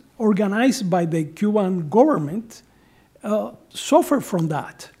is organized by the Cuban government, suffered from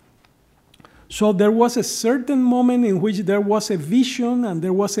that. So there was a certain moment in which there was a vision and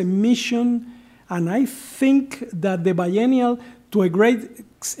there was a mission, and I think that the biennial, to a great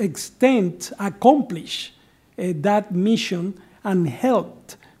extent, accomplished that mission and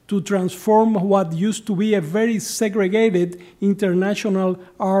helped to transform what used to be a very segregated international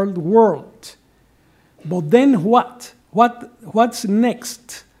art world. But then what? What's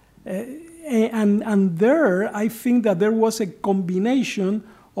next? And there, I think that there was a combination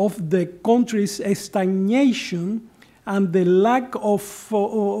of the country's stagnation and the lack of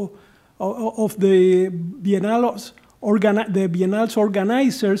the Biennale's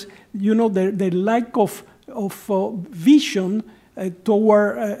organizers, the lack of vision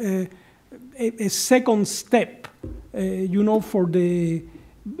toward a second step, for the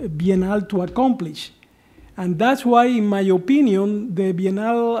Biennale to accomplish. And that's why, in my opinion, the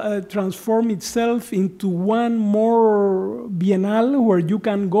Biennale transformed itself into one more Biennale where you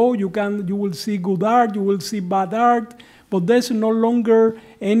can go, you will see good art, you will see bad art, but there's no longer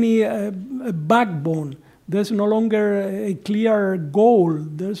any backbone. There's no longer a clear goal.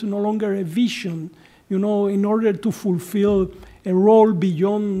 There's no longer a vision, in order to fulfill a role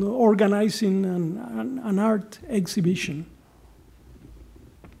beyond organizing an art exhibition.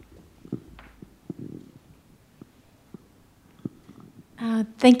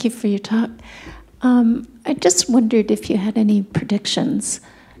 Thank you for your talk. I just wondered if you had any predictions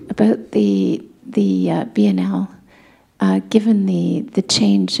about the Biennale, given the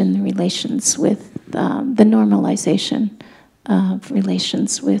change in the relations with the normalization of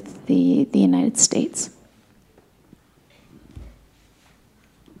relations with the United States.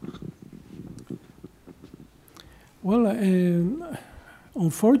 Well,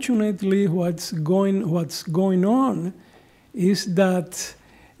 unfortunately, what's going on is that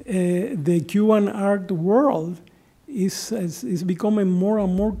the Cuban art world is becoming more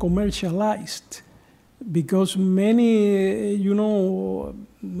and more commercialized, because many,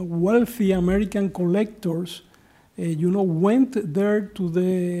 wealthy American collectors, went there to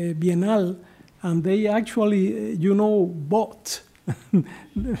the Biennale, and they actually, bought,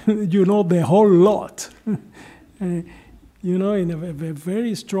 the whole lot. In a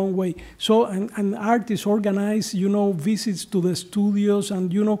very strong way. So, and art is organized, visits to the studios,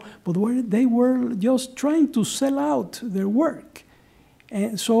 and, but they were just trying to sell out their work.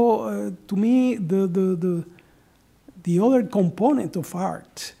 And so, to me, the other component of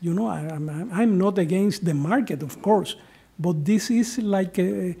art, I'm not against the market, of course, but this is like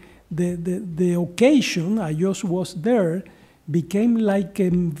the occasion, I just was there, became like a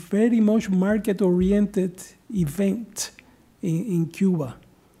very much market-oriented event in Cuba.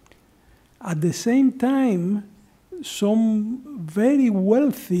 At the same time, some very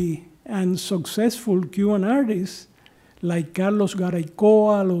wealthy and successful Cuban artists like Carlos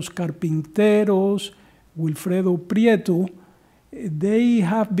Garaycoa, Los Carpinteros, Wilfredo Prieto, they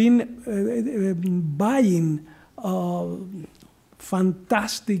have been buying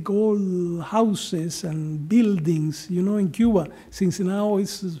fantastic old houses and buildings, in Cuba, since now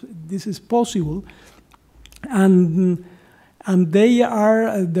this is possible. And they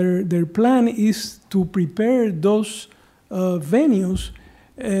are, their plan is to prepare those venues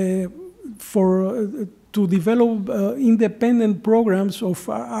to develop independent programs of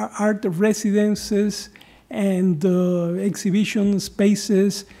art residences and exhibition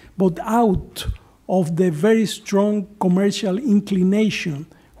spaces, but out of the very strong commercial inclination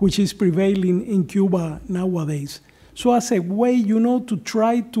which is prevailing in Cuba nowadays. So as a way, to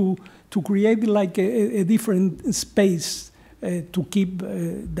try to create like a different space to keep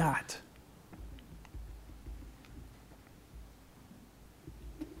that.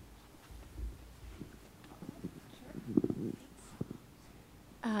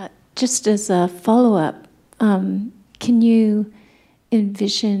 Just as a follow-up, can you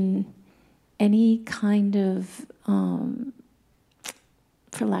envision any kind of,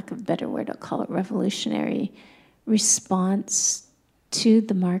 for lack of a better word, I'll call it revolutionary response to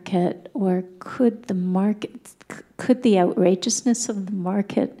the market, or could the outrageousness of the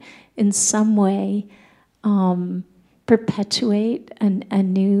market in some way perpetuate a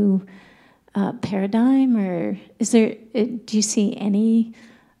new paradigm, or is there? Do you see any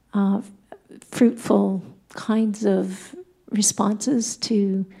fruitful kinds of responses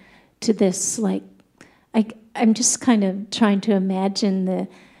to this? Like, I'm just kind of trying to imagine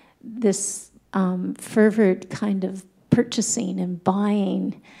this fervent kind of purchasing and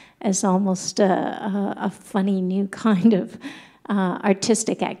buying as almost a funny new kind of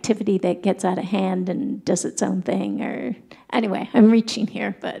artistic activity that gets out of hand and does its own thing. Or anyway, I'm reaching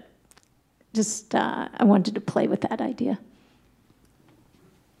here, but just I wanted to play with that idea.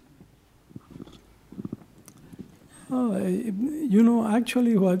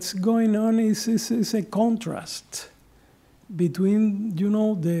 Actually what's going on is a contrast between,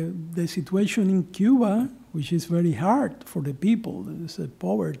 the situation in Cuba, which is very hard for the people. There's a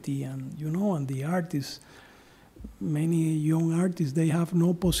poverty and, and the artists, many young artists, they have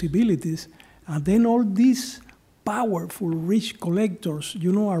no possibilities. And then all these powerful, rich collectors,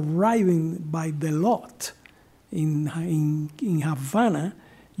 arriving by the lot in Havana,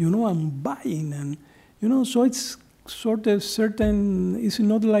 and buying. And, so it's sort of certain, it's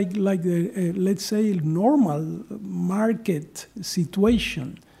not like let's say, normal market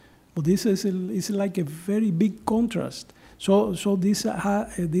situation. But this is like a very big contrast. So this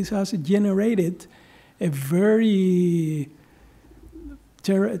has generated a very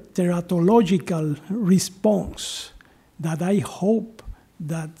teratological response that I hope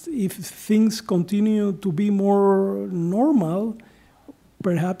that if things continue to be more normal,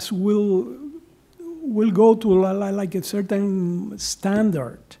 perhaps we'll go to like a certain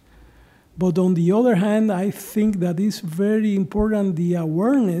standard. But on the other hand, I think that it's very important, the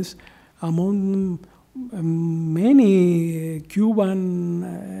awareness among many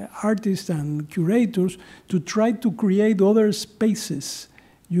Cuban artists and curators to try to create other spaces,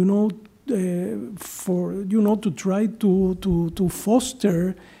 to try to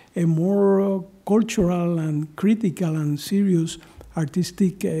foster a more cultural and critical and serious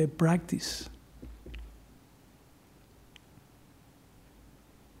artistic practice.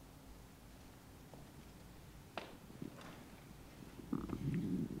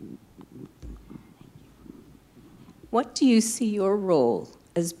 What do you see your role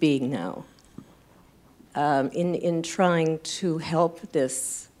as being now in trying to help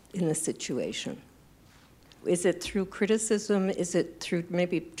this in the situation? Is it through criticism? Is it through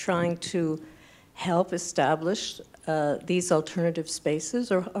maybe trying to help establish these alternative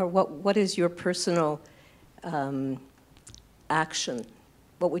spaces? Or what is your personal action?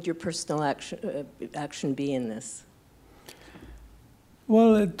 What would your personal action be in this?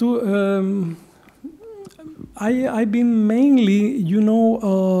 Well, I've been mainly,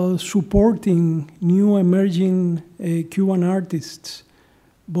 supporting new emerging Cuban artists,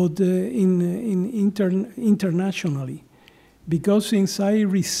 but internationally, because since I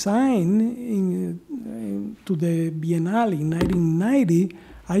resigned to the Biennale in 1990,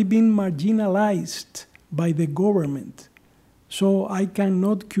 I've been marginalized by the government. So I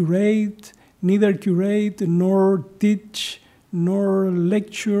cannot neither curate, nor teach, nor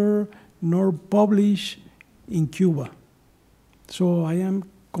lecture, nor publish in Cuba. So I am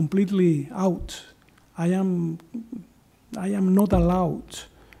completely out. I am not allowed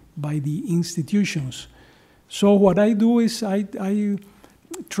by the institutions. So what I do is I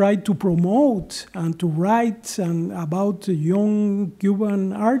try to promote and to write about young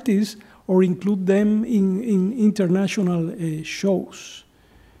Cuban artists or include them in international shows,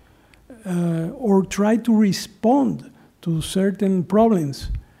 or try to respond to certain problems.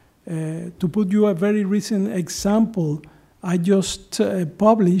 To put you a very recent example, I just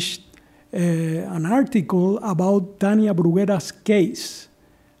published an article about Tania Bruguera's case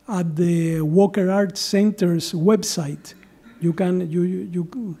at the Walker Art Center's website. You can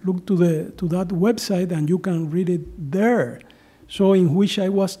look to that website and you can read it there. So in which I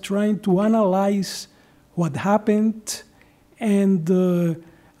was trying to analyze what happened and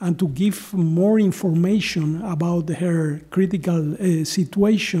to give more information about her critical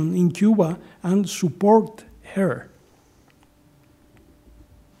situation in Cuba and support her.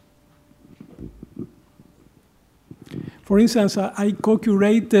 For instance, I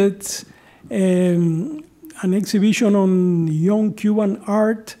co-curated an exhibition on young Cuban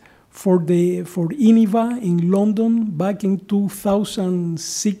art for INIVA in London back in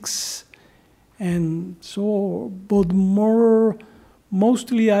 2006, and so, but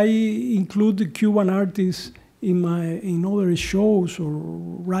mostly I include the Cuban artists in other shows or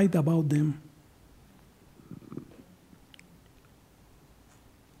write about them.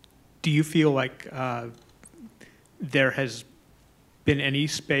 Do you feel like there has been any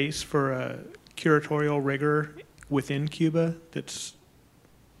space for a curatorial rigor within Cuba that's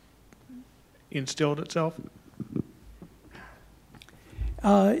instilled itself?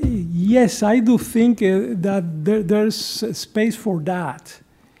 Yes, I do think that there's space for that,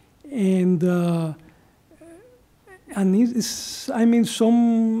 and I mean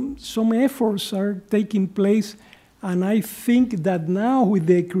some efforts are taking place, and I think that now with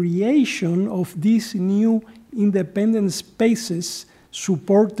the creation of these new independent spaces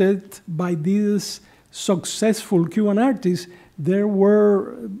supported by these successful Cuban artists, there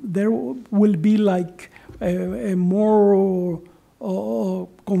will be like a more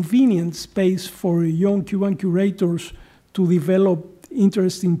convenient space for young Cuban curators to develop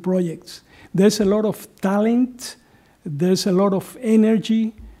interesting projects. There's a lot of talent, there's a lot of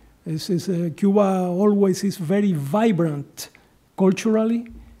energy. Cuba always is very vibrant culturally,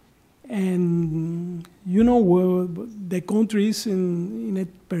 and you know the country is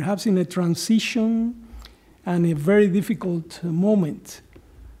perhaps in a transition and a very difficult moment.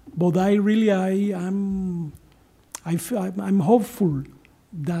 But I'm hopeful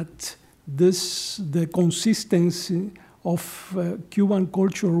that the consistency of Cuban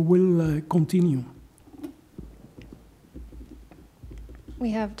culture will continue.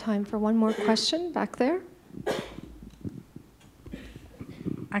 We have time for one more question back there.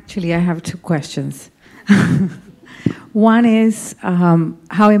 Actually, I have two questions. One is,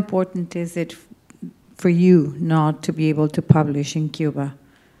 how important is it for you not to be able to publish in Cuba?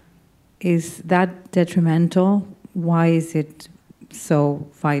 Is that detrimental? Why is it so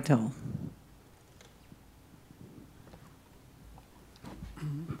vital?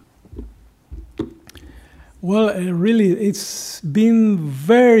 Well, really, it's been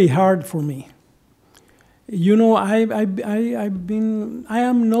very hard for me. You know, I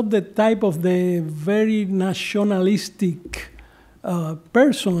am not the type of the very nationalistic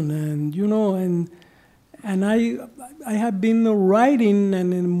person, and you know, and I have been writing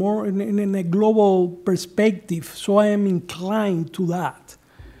and in a global perspective, so I am inclined to that.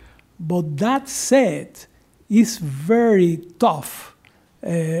 But that said, it's very tough.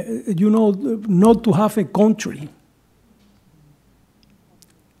 You know, not to have a country.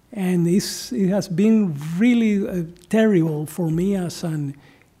 And it has been really terrible for me as an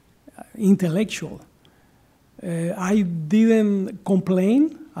intellectual. I didn't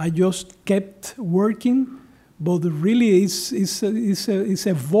complain, I just kept working, but really it's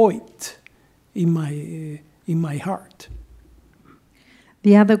a void in my heart.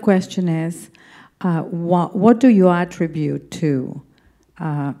 The other question is, what do you attribute to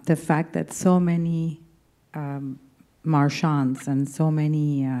the fact that so many marchands and so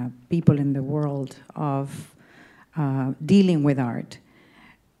many people in the world of dealing with art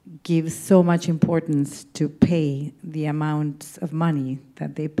give so much importance to pay the amounts of money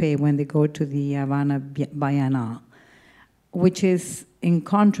that they pay when they go to the Havana Bienal, which is in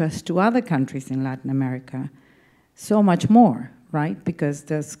contrast to other countries in Latin America, so much more, right? Because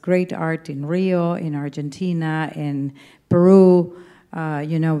there's great art in Rio, in Argentina, in Peru,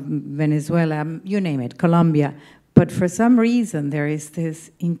 you know, Venezuela, you name it, Colombia. But for some reason, there is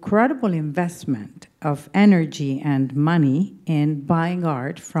this incredible investment of energy and money in buying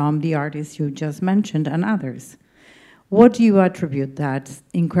art from the artists you just mentioned and others. What do you attribute that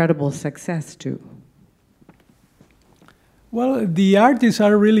incredible success to? Well, the artists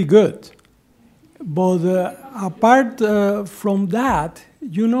are really good. But apart from that,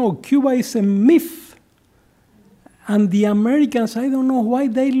 you know, Cuba is a myth. And the Americans, I don't know why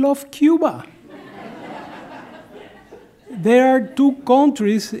they love Cuba. There are two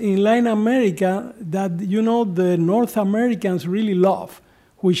countries in Latin America that, you know, the North Americans really love,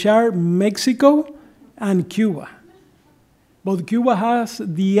 which are Mexico and Cuba. But Cuba has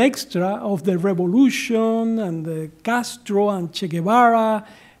the extra of the revolution and the Castro and Che Guevara,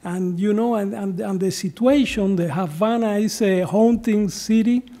 and, you know, and the situation. The Havana is a haunting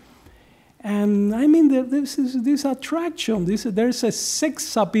city. And I mean, there's this attraction, there's a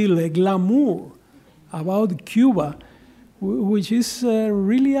sex appeal, a glamour about Cuba, which is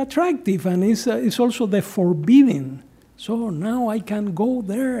really attractive, and it's also the forbidden. So now I can go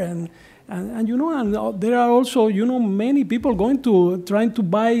there, and you know, and there are also, you know, many people trying to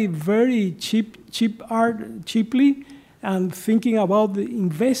buy very cheap art cheaply, and thinking about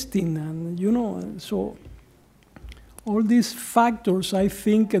investing, and you know, so. All these factors, I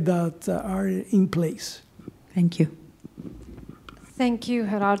think, that are in place. Thank you. Thank you,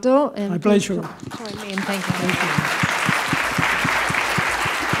 Gerardo. And my pleasure. Join me in thanking you.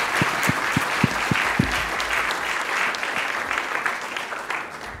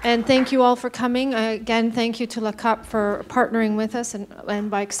 And thank you all for coming. Again, thank you to La CAP for partnering with us, and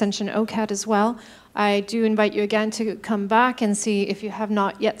by extension, OCAD as well. I do invite you again to come back and see, if you have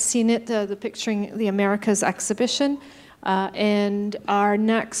not yet seen it, the Picturing the Americas exhibition. And our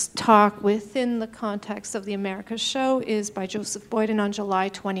next talk within the context of the Americas show is by Joseph Boyden on July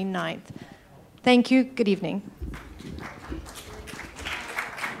 29th. Thank you. Good evening.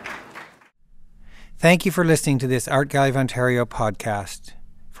 Thank you for listening to this Art Gallery of Ontario podcast.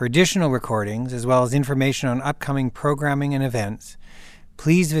 For additional recordings, as well as information on upcoming programming and events,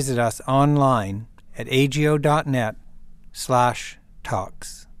 please visit us online at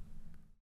ago.net/talks.